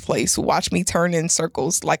child in this place. Watch me turn in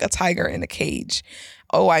circles like a tiger in a cage.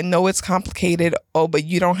 Oh, I know it's complicated. Oh, but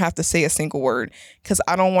you don't have to say a single word, because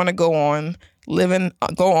I don't want to go on living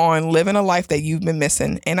a life that you've been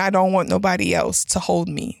missing, and I don't want nobody else to hold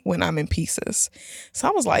me when I'm in pieces. So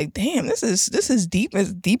I was like, damn, this is deep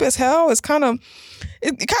as hell. It kind of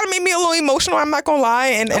made me a little emotional, I'm not gonna lie.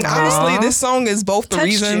 And honestly, this song is both the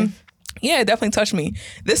reason. Yeah, it definitely touched me.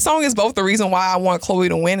 This song is both the reason why I want Chlöe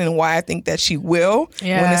to win and why I think that she will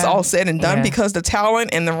when it's all said and done, because the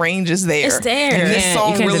talent and the range is there. It's there. And this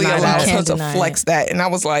song really allows her to flex it. that. And I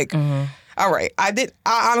was like, all right. I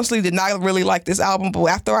honestly did not really like this album, but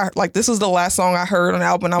after this was the last song I heard on the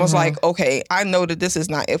album, and I was like, okay, I know that this is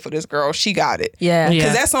not it for this girl. She got it. Yeah.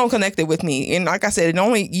 Because that song connected with me. And like I said,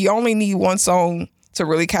 you only need one song to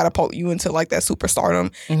really catapult you into like that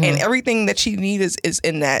superstardom, and everything that she needs is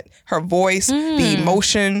in that. Her voice, the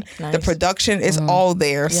emotion, the production is all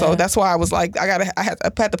there. Yeah. So that's why I was like, I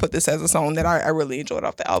had to put this as a song that I really enjoyed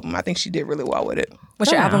off the album. I think she did really well with it.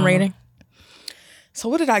 What's your album rating? So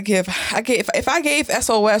what did I give? If I gave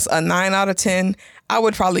SOS a 9 out of 10, I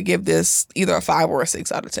would probably give this either a 5 or a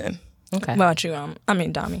 6 out of 10. Okay. What about you?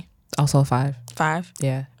 Dami. Also a 5. 5?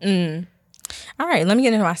 Yeah. All right, let me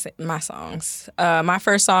get into my songs. My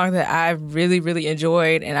first song that I really, really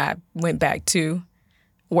enjoyed and I went back to,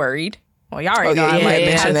 Worried. Well, y'all already know I like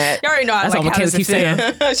that. Y'all already know I like how does it feel.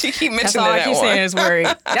 She keep mentioning that. That's all I keep saying is Worried.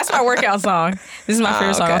 That's my workout song. This is my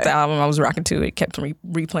favorite song off the album. I was rocking to it. Kept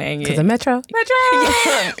replaying it. Because of Metro?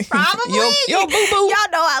 Yeah, probably. Yo, boo-boo. Y'all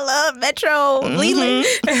know I love Metro. Lily.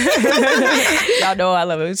 Y'all know I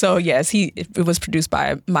love it. So, yes, it was produced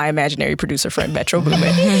by my imaginary producer friend, Metro Boomin.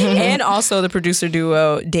 And also the producer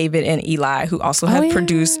duo, David and Eli, who also have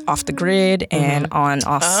produced Off the Grid and on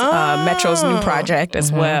Metro's new project as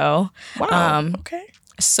well. Wow. Okay.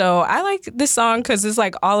 So I like this song because it's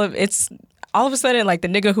like all of a sudden like the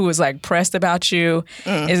nigga who was like pressed about you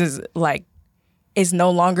is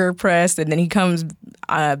no longer pressed, and then he comes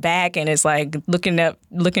back and it's like looking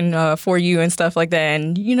for you and stuff like that.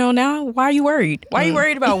 And now why are you worried? Why are you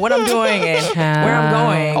worried about what I'm doing and where I'm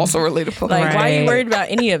going? Also relatable. Like why are you worried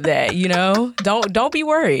about any of that? Don't be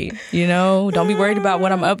worried. Don't be worried about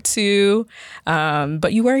what I'm up to.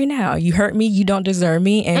 But you worry now. You hurt me. You don't deserve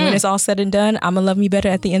me. And when it's all said and done, I'ma love me better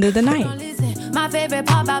at the end of the night. Listen, my favorite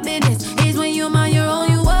part about business is when you mind your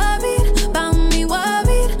own. You worried about me,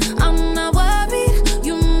 worried. I'm not worried.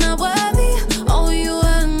 You not worthy. Oh, you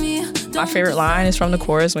hurt me. My favorite line is from the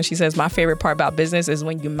chorus when she says, "My favorite part about business is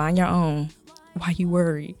when you mind your own. Why you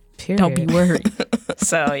worried? Period. Don't be worried."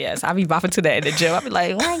 So yes, I'll be bopping to that in the gym. I'll be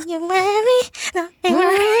like, "Why you worry? Don't be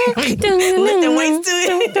worried." Lifting weights to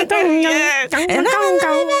it. Yes. And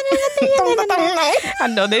I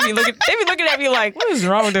know they be looking at me like, what is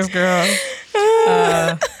wrong with this girl?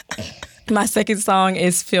 My second song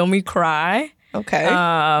is "Feel Me Cry." Okay.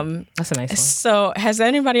 That's a nice one. So has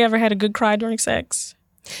anybody ever had a good cry during sex?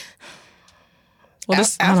 Well,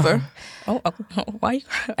 after. Oh, why you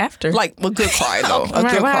cry after? Like a good cry though. A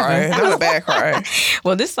good cry, not a bad cry.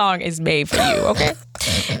 Well, this song is made for you, okay?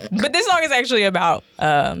 But this song is actually about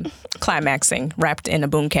climaxing, wrapped in a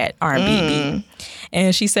Boomcat R&B beat.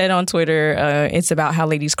 And she said on Twitter, it's about how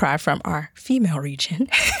ladies cry from our female region.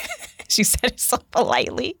 She said it so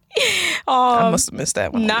politely. I must have missed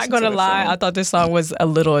that one. Not gonna lie, I thought this song was a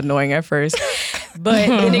little annoying at first, but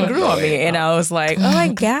then it grew on me, and I was like, "Oh my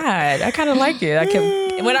god, I kind of like it." I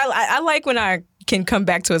like when I can come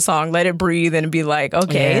back to a song, let it breathe, and be like,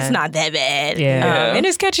 okay, it's not that bad. Yeah. And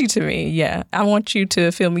it's catchy to me. Yeah. I want you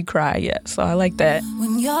to feel me cry. Yeah. So I like that.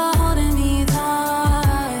 When you're holding me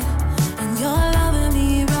tight and you're loving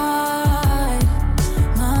me right,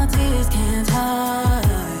 my tears can't hide.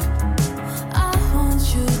 I want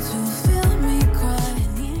you to feel me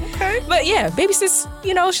cry. But yeah, baby sis,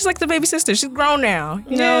 you know, she's like the baby sister. She's grown now.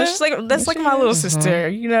 You know, she's like, that's like my little sister.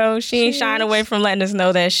 You know, she ain't shying away from letting us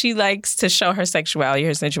know that she likes to show her sexuality,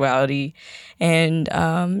 her sensuality. And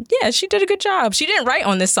yeah, she did a good job. She didn't write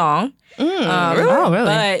on this song. Really? Oh, really?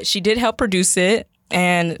 But she did help produce it.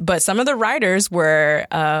 But some of the writers were,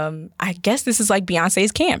 I guess this is like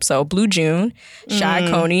Beyonce's camp. So Blue June, Shy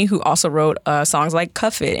Coney, who also wrote songs like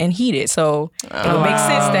Cuff It and Heat It. So it would make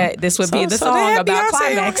sense that this would be the song they had about Beyonce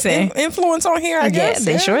climaxing. influence on here, I guess.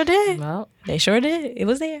 Yeah, they sure did. Well, They sure did. It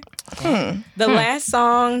was there. The last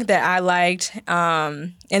song that I liked,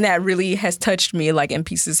 and that really has touched me, like In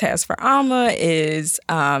Pieces has for Alma, is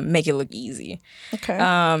Make It Look Easy. Okay.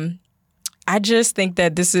 I just think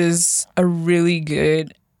that this is a really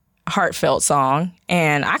good, heartfelt song.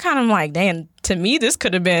 And I kind of like, damn, to me, this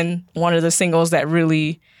could have been one of the singles that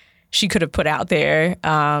really she could have put out there.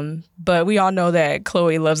 But we all know that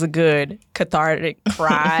Chlöe loves a good cathartic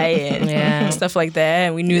cry and stuff like that.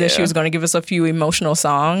 And we knew that she was going to give us a few emotional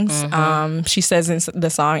songs. She says in the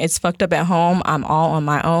song, "It's fucked up at home. I'm all on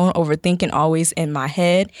my own. Overthinking always in my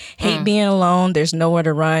head. Hate being alone. There's nowhere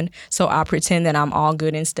to run. So I'll pretend that I'm all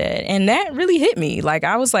good instead." And that really hit me. Like,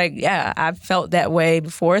 I was like, yeah, I've felt that way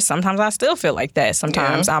before. Sometimes I still feel like that.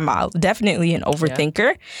 Sometimes I'm definitely an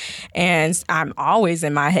overthinker. And I'm always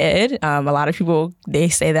in my head. A lot of people, they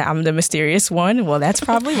say that I'm the mysterious one. Well, that's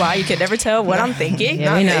probably why you can never tell what I'm thinking.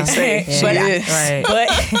 Yeah, we know.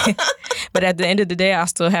 But at the end of the day, I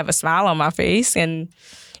still have a smile on my face. And,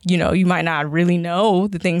 you know, you might not really know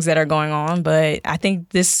the things that are going on, but I think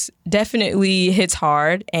this definitely hits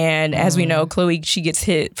hard. And as we know, Chlöe, she gets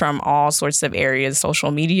hit from all sorts of areas,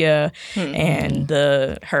 social media and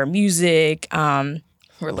her music,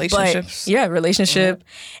 Relationships. relationship.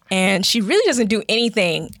 And she really doesn't do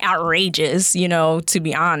anything outrageous, you know, to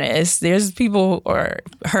be honest. There's people or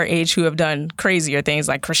her age who have done crazier things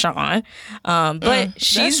like Krishan. But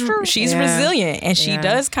she's resilient and she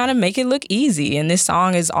does kind of make it look easy. And this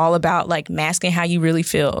song is all about like masking how you really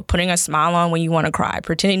feel, putting a smile on when you want to cry,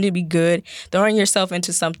 pretending to be good, throwing yourself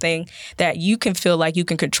into something that you can feel like you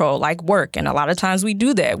can control, like work. And a lot of times we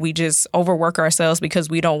do that. We just overwork ourselves because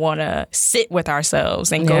we don't want to sit with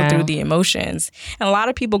ourselves and go through the emotions. And a lot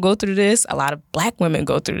of people go through this. A lot of Black women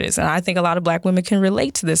go through this. And I think a lot of Black women can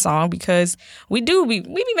relate to this song because we be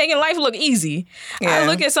making life look easy. I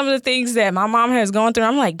look at some of the things that my mom has gone through.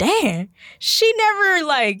 I'm like, damn, she never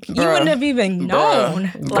like, you wouldn't have even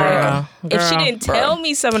known. Like, if she didn't tell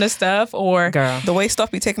me some of the stuff or the way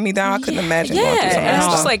stuff be taking me down, I couldn't imagine going through some of and that it's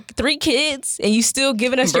stuff. just like 3 kids and you still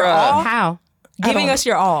giving us your all. How? Giving us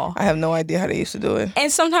your all. I have no idea how they used to do it.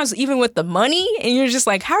 And sometimes even with the money, and you're just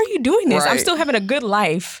like, how are you doing this? I'm still having a good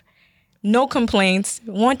life. No complaints,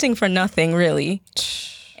 wanting for nothing, really.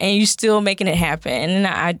 And you still making it happen.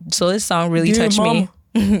 And so this song really touched me.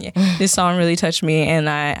 This song really touched me. And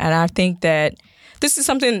I think that this is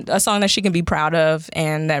a song that she can be proud of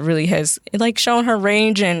and that really has like shown her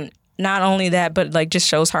range, and not only that, but like just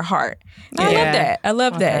shows her heart. I love that. I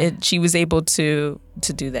love that she was able to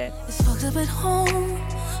do that. It's fucked up at home.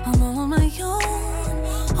 I'm all on my own.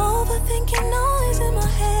 Overthinking always in my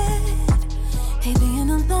head. Hate being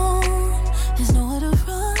alone. There's nowhere to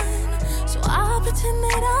run. So I pretend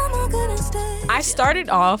that I'm all good instead. I started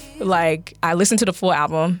off like I listened to the full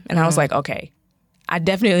album and I was like, okay, I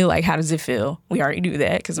definitely like How Does It Feel? We already knew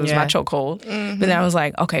that because it was my chokehold. But then I was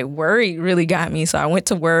like, okay, Worried really got me. So I went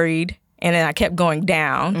to Worried. And then I kept going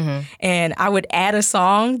down, and I would add a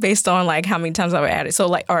song based on like how many times I would add it. So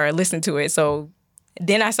like, or listen to it. So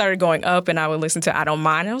then I started going up, and I would listen to I Don't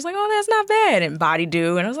Mind. And I was like, oh, that's not bad. And Body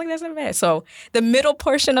Do, and I was like, that's not bad. So the middle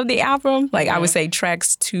portion of the album, like I would say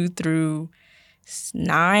tracks 2 through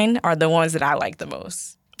 9 are the ones that I like the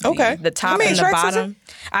most. Okay. The top and the bottom,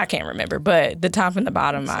 I can't remember, but the top and the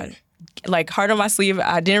bottom, I like Heart on My Sleeve.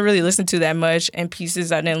 I didn't really listen to that much, and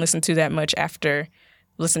Pieces I didn't listen to that much after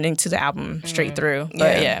listening to the album straight through.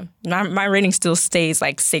 But my rating still stays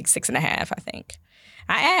like 6.5, I think.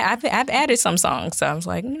 I've added some songs, so I was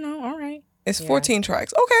like, all right. It's 14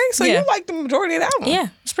 tracks. Okay, so you like the majority of the album. Yeah,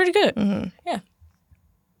 it's pretty good. Yeah.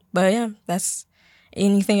 But yeah, that's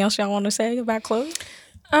anything else y'all want to say about Chlöe?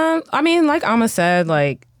 I mean, like Amma said,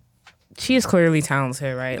 like she is clearly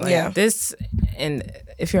talented, right? Like this, and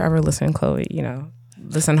if you're ever listening, Chlöe, you know,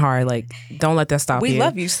 listen hard. Like, don't let that stop you. We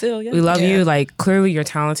love you still. Yeah. We love you. Like, clearly you're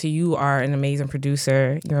talented. You are an amazing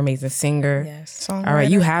producer. You're an amazing singer. Yes. All right,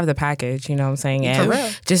 you have the package. You know what I'm saying?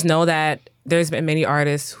 And just know that there's been many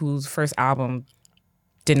artists whose first album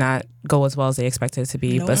did not go as well as they expected it to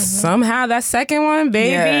be. But somehow that second one,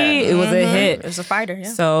 baby, it was a hit. It was a fighter,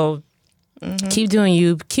 yeah. So keep doing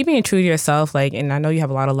you. Keep being true to yourself. Like, and I know you have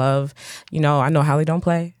a lot of love. You know, I know Halle don't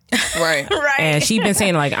play. Right. And she been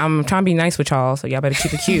saying, like, I'm trying to be nice with y'all, so y'all better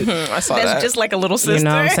keep it cute. I saw That's that. just like a little sister. You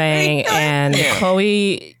know what I'm saying? And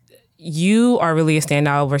Chlöe, you are really a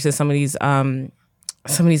standout versus some of these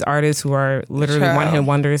artists who are literally one-hit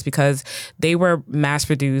wonders because they were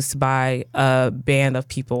mass-produced by a band of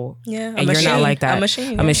people. Yeah, and you're not like that. A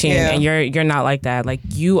machine. Yeah. And you're not like that. Like,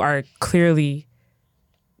 you are clearly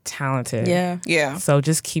talented. Yeah. Yeah. So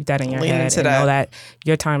just keep that in your Lean head into and that. know that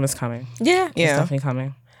your time is coming. Yeah. It's definitely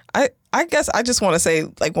coming. I guess I just want to say,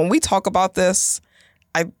 like, when we talk about this,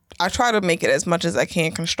 I try to make it as much as I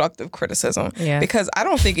can constructive criticism. Yeah. Because I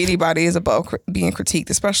don't think anybody is above being critiqued,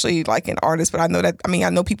 especially like an artist. But I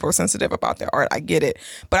know people are sensitive about their art. I get it.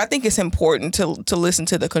 But I think it's important to listen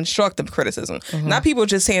to the constructive criticism. Not people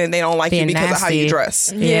just saying that they don't like you because of how you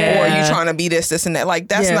dress. Yeah. Or you trying to be this, and that. Like,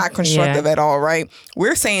 that's not constructive at all, right?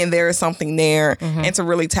 We're saying there is something there and to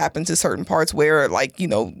really tap into certain parts where, like, you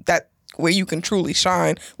know, that where you can truly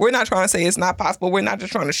shine. We're not trying to say it's not possible. We're not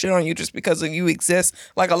just trying to shit on you just because of you exist,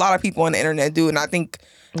 like a lot of people on the internet do. And I think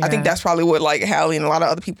that's probably what, like, Halle and a lot of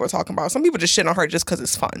other people are talking about. Some people just shit on her just because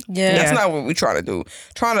it's fun. Yeah. That's not what we try to do.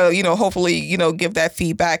 Trying to, you know, hopefully, you know, give that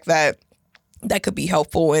feedback that could be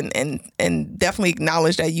helpful and definitely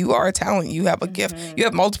acknowledge that you are a talent. You have a gift. You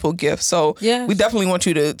have multiple gifts. So we definitely want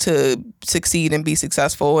you to succeed and be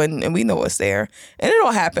successful, and we know what's there. And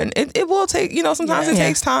it'll happen. It will take, you know, sometimes it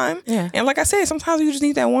takes time. Yeah. And like I said, sometimes you just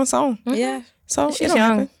need that one song. Yeah. So she's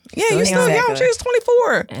young. Happen. Yeah, you're still young. She's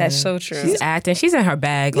 24. That's so true. She's acting. She's in her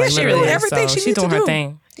bag. Yeah, like, she's literally. doing everything So she she's needs to doing her do.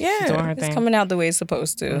 thing. Yeah. She's doing her It's thing. coming out the way it's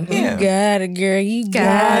supposed to. Yeah. You got it, girl. You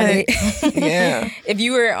got it. Yeah. If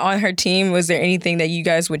you were on her team, was there anything that you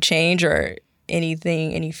guys would change or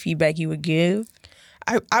any feedback you would give?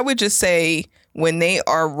 I would just say when they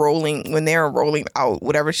are rolling out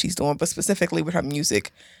whatever she's doing, but specifically with her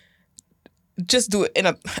music, just do it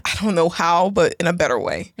I don't know how, but in a better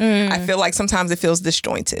way. I feel like sometimes it feels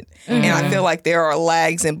disjointed. And I feel like there are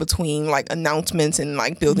lags in between, like, announcements and,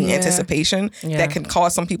 like, building anticipation that can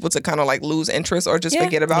cause some people to kind of, like, lose interest or just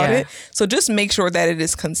forget about it. So just make sure that it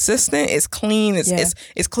is consistent, it's clean,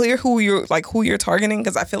 it's clear who you're targeting,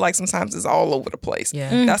 because I feel like sometimes it's all over the place.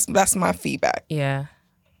 Yeah. That's my feedback. Yeah.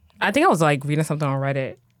 I think I was, like, reading something on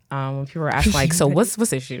Reddit. When people were asking, like, so what's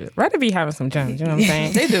the issue? Reddit be having some gems, you know what I'm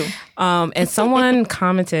saying? They do. And someone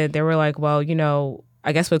commented, they were like, well, you know,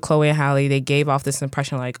 I guess with Chlöe and Halle, they gave off this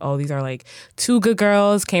impression like, oh, these are like two good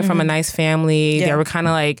girls, came from a nice family. They were kind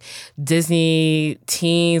of like Disney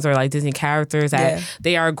teens or like Disney characters that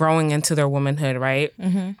they are growing into their womanhood, right?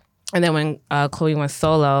 And then when Chlöe went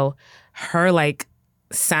solo, her like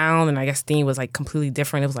sound and I guess theme was like completely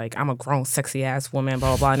different. It was like, I'm a grown sexy ass woman, blah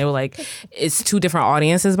blah blah. And they were like, it's two different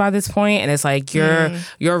audiences by this point, and it's like your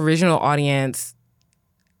original audience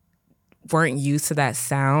weren't used to that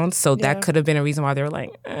sound, so that could have been a reason why they were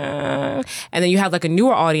like and then you have like a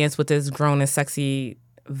newer audience with this grown and sexy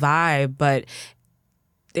vibe, but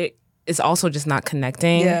it's also just not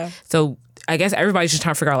connecting. So I guess everybody's just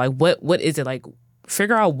trying to figure out like what is it, like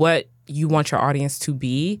figure out what you want your audience to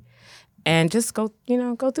be. And just go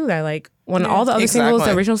through that. Like when all the other singles,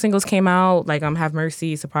 the original singles came out, like Have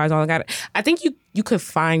Mercy, Surprise, all that. I think you could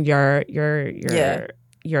find your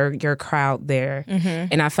crowd there.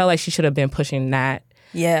 And I felt like she should have been pushing that.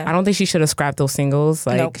 Yeah. I don't think she should have scrapped those singles.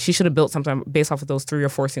 Like she should have built something based off of those 3 or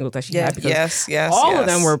 4 singles that she had. Because all of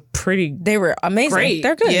them were pretty. They were amazing. Great.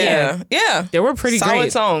 They're good. Yeah. They were pretty solid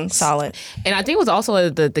great. songs. Solid. And I think it was also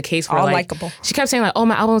the case where all like likable. She kept saying like, oh,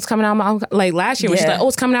 my album's coming out. Like last year, when she's like, oh,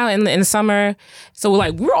 it's coming out in the summer. So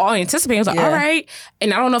like we were all anticipating. I was like, all right.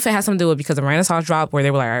 And I don't know if it has something to do with because the Renaissance dropped, where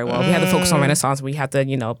they were like, all right, well, we have to focus on Renaissance. We have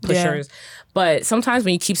to push yours. But sometimes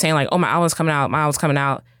when you keep saying like, oh, my album's coming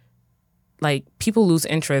out. Like, people lose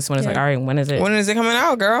interest when it's like, all right, when is it? When is it coming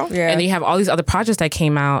out, girl? Yeah. And then you have all these other projects that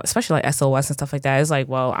came out, especially like SOS and stuff like that. It's like,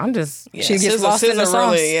 well, I'm just... Yeah. She gets lost in the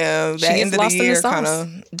songs. Really, that end of the year kind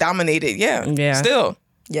of dominated. Yeah. Still.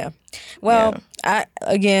 Yeah. Well, I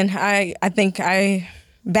think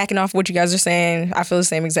backing off what you guys are saying, I feel the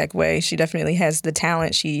same exact way. She definitely has the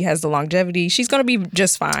talent. She has the longevity. She's going to be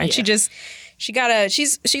just fine. Yeah.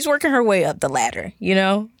 she's working her way up the ladder, you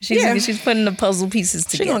know? She's putting the puzzle pieces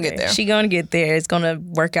together. She's gonna get there. She's gonna get there. It's gonna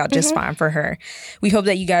work out just fine for her. We hope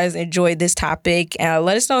that you guys enjoyed this topic.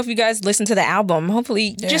 Let us know if you guys listen to the album.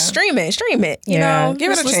 Hopefully just stream it, you know?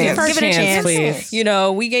 Give it a chance. Give it a chance, please. You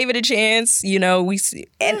know, we gave it a chance, you know,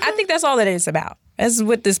 and I think that's all that it's about. That's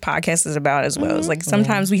what this podcast is about as well. It's like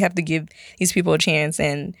sometimes we have to give these people a chance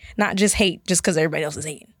and not just hate just because everybody else is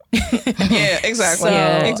hating. Yeah, exactly.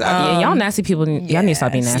 Y'all nasty people. Y'all need to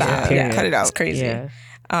stop being nasty. Yeah, cut it out. It's crazy.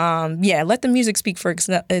 Yeah. Let the music speak for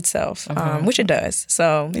itself, which it does.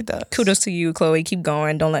 So it does. Kudos to you, Chlöe. Keep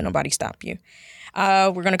going. Don't let nobody stop you.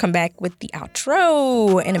 We're going to come back with the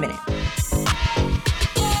outro in a minute.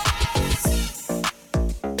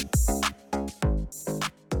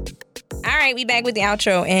 All right, we back with the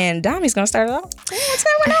outro, and Dami's gonna start it off. What's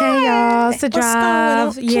going on? Hey y'all, it's a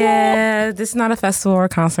drive. Yeah, this is not a festival or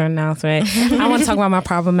concert announcement. I want to talk about my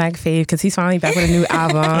problematic fave because he's finally back with a new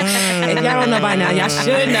album. If y'all don't know by now, y'all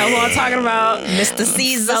should know who I'm talking about. Mr.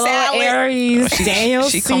 Caesar Salad. Aries, Daniel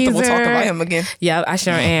She Caesar. comfortable talking about him again. Yeah, I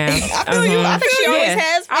sure am. I feel you. I think she always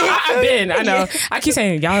has. I've been. I know. I keep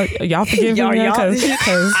saying y'all forgive me because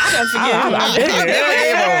I've been here.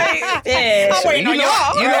 Yeah, I'm waiting on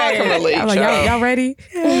y'all. You know I can relate. I'm like, y'all ready?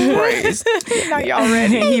 Right. y'all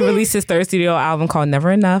ready? He released his third studio album called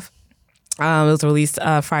Never Enough. It was released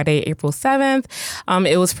Friday, April 7th.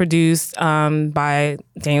 It was produced by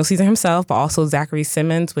Daniel Caesar himself, but also Zachary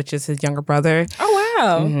Simmons, which is his younger brother. Oh,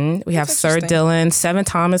 wow. Mm-hmm. We have Sir Dylan, Seven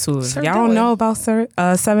Thomas, who y'all don't know about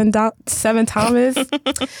Seven Thomas.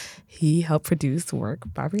 He helped produce the work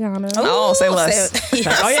by Rihanna. Oh, say less. You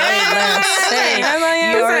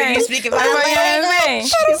speaking my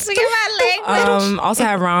language. You speaking my language. Also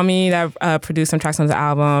have Rami that produced some tracks on his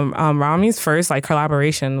album. Rami's first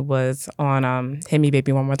collaboration was on "Hit Me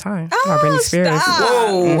Baby One More Time" by Britney Spears.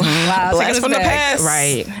 Whoa. Wow. Blast from the past.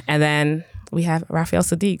 Right. And then we have Raphael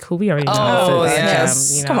Sadiq, who we already know. Oh,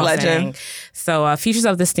 yes. Come on, legend. So features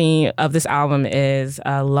of this album is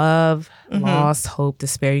love, loss, hope,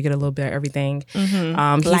 despair. You get a little bit of everything.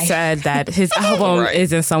 He said that his album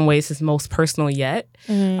is in some ways his most personal yet.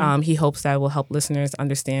 He hopes that will help listeners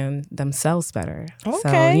understand themselves better.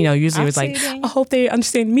 Okay. So, usually it's like, I hope they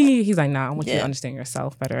understand me. He's like, nah, I want you to understand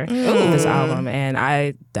yourself better with this album. And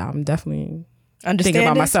I'm definitely thinking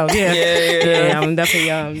about myself. Yeah. I'm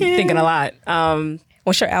definitely thinking a lot.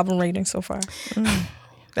 What's your album rating so far?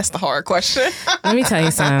 That's the hard question. Let me tell you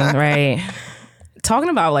something, right? Talking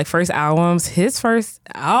about first albums, his first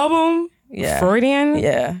album, Freudian.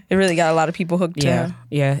 Yeah, it really got a lot of people hooked to him.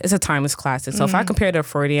 Yeah, it's a timeless classic. So if I compare it to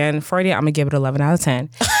Freudian, I'm gonna give it 11 out of 10.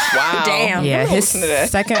 Wow. Damn. Yeah, his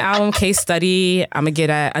second album, Case Study, I'm gonna get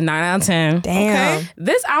a 9 out of 10. Damn. Okay.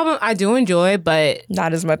 This album I do enjoy, but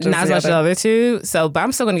not as much as the other two. So, but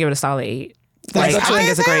I'm still gonna give it a solid 8. I think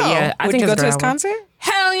it's a great. Yeah, I Would think you it's go to a his great album. concert?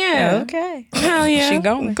 Hell yeah. Okay. Hell yeah. She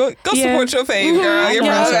going. Go support your fave, girl. Your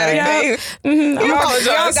problematic fave. I'm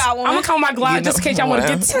apologize. gonna call my Glock just in case y'all want to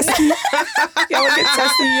get testy. Y'all want to get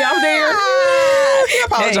testy out there. He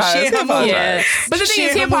apologized. Yeah. But the thing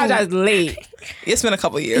is, he apologized late. It's been a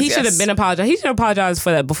couple years. He should have been apologized. He should have apologized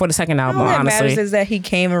for that before the second album, All that honestly. matters is that he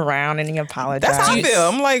came around and he apologized. That's how I feel.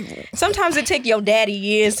 I'm like, sometimes it take your daddy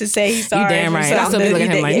years to say he's sorry. You damn right. I still be looking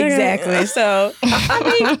at him like, exactly. So I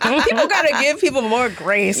mean, people gotta give people more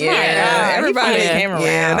grace. Yeah, everybody came around.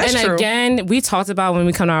 Yeah, that's and true. Again, we talked about when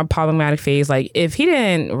we come to our problematic phase, if he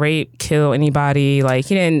didn't rape, kill anybody, he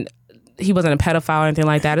wasn't a pedophile or anything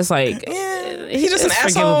like that. It's like. He's just an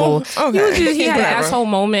forgivable. asshole. Okay. He had an asshole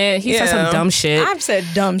moment. He said some dumb shit. I've said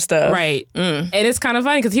dumb stuff. Right. And it's kind of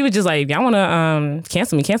funny because he was just like, y'all want to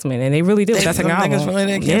cancel me. And they really did with that second album.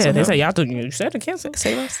 Really did cancel they said, y'all thought you said to cancel.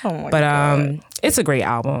 Save us. Oh my but God. It's a great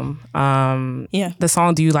album. The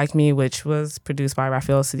song Do You Like Me, which was produced by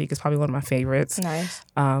Raphael Sadiq, is probably one of my favorites. Nice.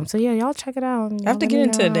 So yeah, y'all check it out. I have to get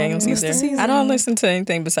into Daniel Caesar. I don't listen to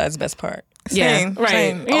anything besides Best Part. Same.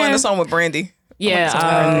 Right. Oh, and the song with Brandy.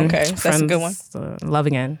 Yeah. Okay. That's a good one. Love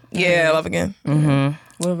Again. Yeah, Love Again. Mm-hmm.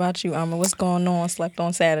 What about you, Alma? What's going on? Slept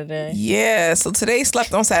on Saturday. Yeah, so today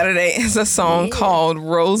Slept on Saturday is a song called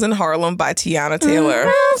Rose in Harlem by Tiana Taylor.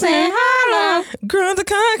 Rose in Harlem. Girl to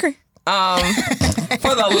concrete.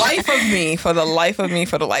 For the life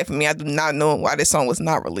of me, I do not know why this song was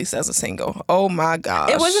not released as a single. Oh my gosh.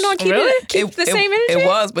 It wasn't on Keep the Same Energy? It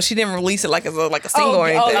was, but she didn't release it as a single or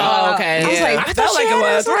anything. Oh, okay. I was like, I felt like it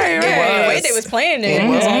was. Right. The way they was playing it. It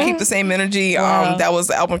was on Keep the Same Energy. That was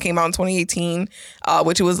the album came out in 2018,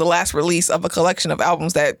 which was the last release of a collection of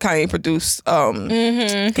albums that Kanye produced.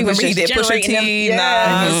 He did Pusha T,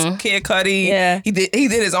 Nas, Kid Cudi. Yeah. He did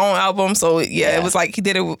his own album. So it was like he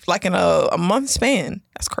did it in a month span.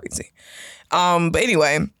 That's crazy. But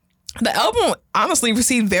anyway, the album honestly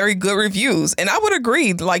received very good reviews, and I would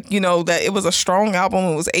agree, like, you know, that it was a strong album.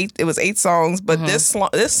 It was 8 songs, but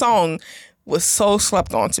this song was so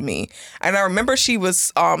slept on to me. And I remember she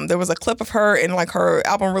was there was a clip of her in like her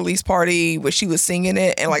album release party where she was singing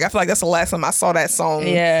it, and like I feel like that's the last time I saw that song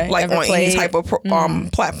like on any type of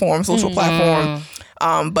platform, social platform.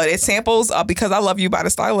 But it samples Because I Love You by the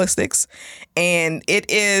Stylistics, and it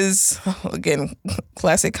is, again,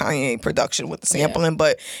 classic Kanye production with the sampling,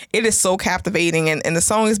 but it is so captivating, and the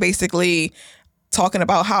song is basically talking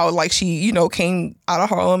about how, like, she, you know, came out of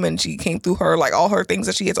Harlem and she came through her, like, all her things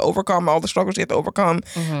that she had to overcome, all the struggles she had to overcome.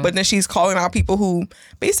 But then she's calling out people who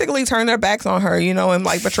basically turned their backs on her, you know, and,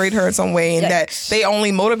 like, betrayed her in some way, and that they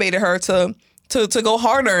only motivated her to go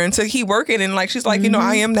harder and to keep working. And, like, she's like, you know,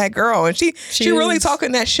 I am that girl. And she really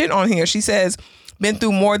talking that shit on here. She says, been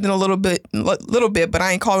through more than a little bit, but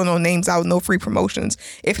I ain't calling no names out, no free promotions.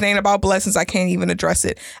 If it ain't about blessings, I can't even address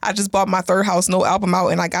it. I just bought my 3rd house, no album out,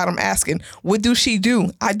 and I got them asking, what do she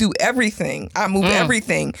do? I do everything. I move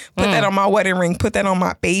everything. Put that on my wedding ring. Put that on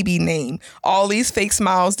my baby name. All these fake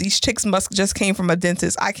smiles, these chicks must just came from a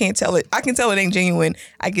dentist. I can't tell it. I can tell it ain't genuine.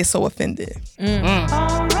 I get so offended. Grew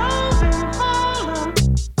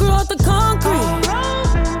out the concrete.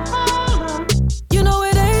 You know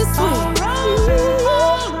it ain't sweet.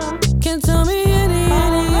 Can't tell me anything.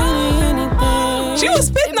 She was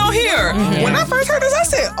spitting on here. When I first heard this, I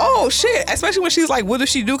said, "Oh shit!" Especially when she's like, "What does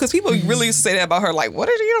she do?" Because people really used to say that about her. Like, what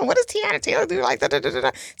does Tiana Taylor do? Like,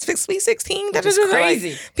 Sweet 16. That's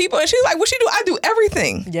crazy. Like, people, and she's like, "What she do? I do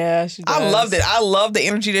everything." Yeah, she does. I loved it. I love the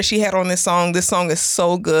energy that she had on this song. This song is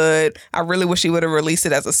so good. I really wish she would have released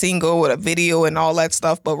it as a single with a video and all that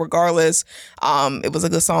stuff. But regardless, it was a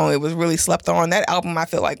good song. It was really slept on. That album, I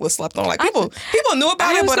feel like, was slept on. Like, people knew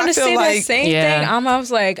about it, but I feel like that same thing. I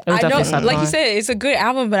was like, I know, like you said, it's a good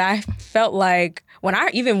album, but I felt like when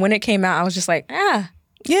it came out, I was just like, yeah,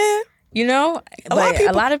 you know, a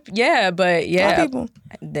lot of people.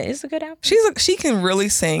 It's a good album. She can really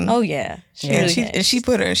sing. Oh yeah, she did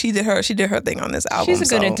her thing on this album. She's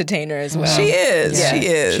a good entertainer as well. She is. Yeah. She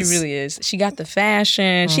is. She really is. She got the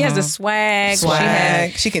fashion. She has the swag.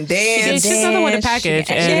 She can dance. She's another one to package.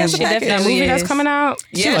 She has a package. That movie that's coming out.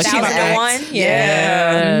 Yeah, she's the one.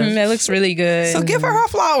 Yeah, it looks really good. So give her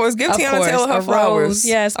flowers. Give Tiana Taylor her flowers.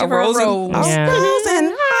 Yes, give her a rose.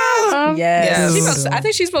 Yes. I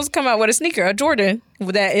think she's supposed to come out with a sneaker, a Jordan,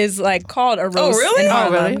 that is like called a rose. Oh, really? Yeah.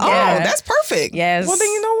 Oh, that's perfect. Yes. Well, then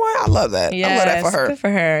you know what? I love that. Yes. I love that for her. Good for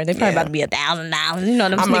her. They probably about to be $1,000. You know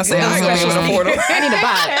them I'm not saying I ain't gonna be able to afford them. I need a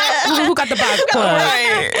box. Who got the box club?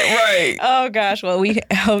 Right. Oh gosh. Well, we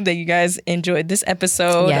hope that you guys enjoyed this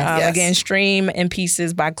episode. Yes. Again, Stream in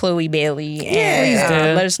Pieces by Chlöe Bailey.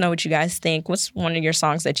 And let us know what you guys think. What's one of your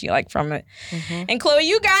songs that you like from it? And Chlöe,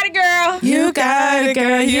 you got it, girl. You got it,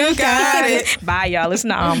 girl. You got it. Bye, y'all. Listen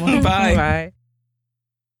to Alma. Bye. Bye.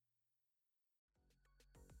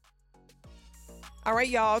 All right,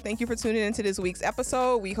 y'all. Thank you for tuning into this week's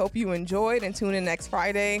episode. We hope you enjoyed, and tune in next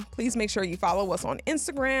Friday. Please make sure you follow us on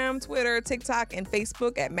Instagram, Twitter, TikTok, and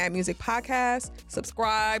Facebook at Mad Music Podcast.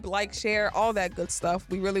 Subscribe, like, share, all that good stuff.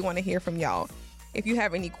 We really want to hear from y'all. If you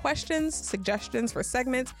have any questions, suggestions for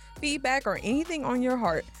segments, feedback, or anything on your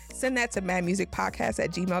heart, send that to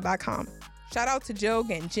madmusicpodcast@gmail.com. Shout out to Joe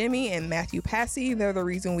and Jimmy and Matthew Passy. They're the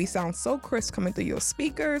reason we sound so crisp coming through your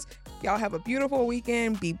speakers. Y'all have a beautiful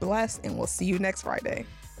weekend. Be blessed, and we'll see you next Friday.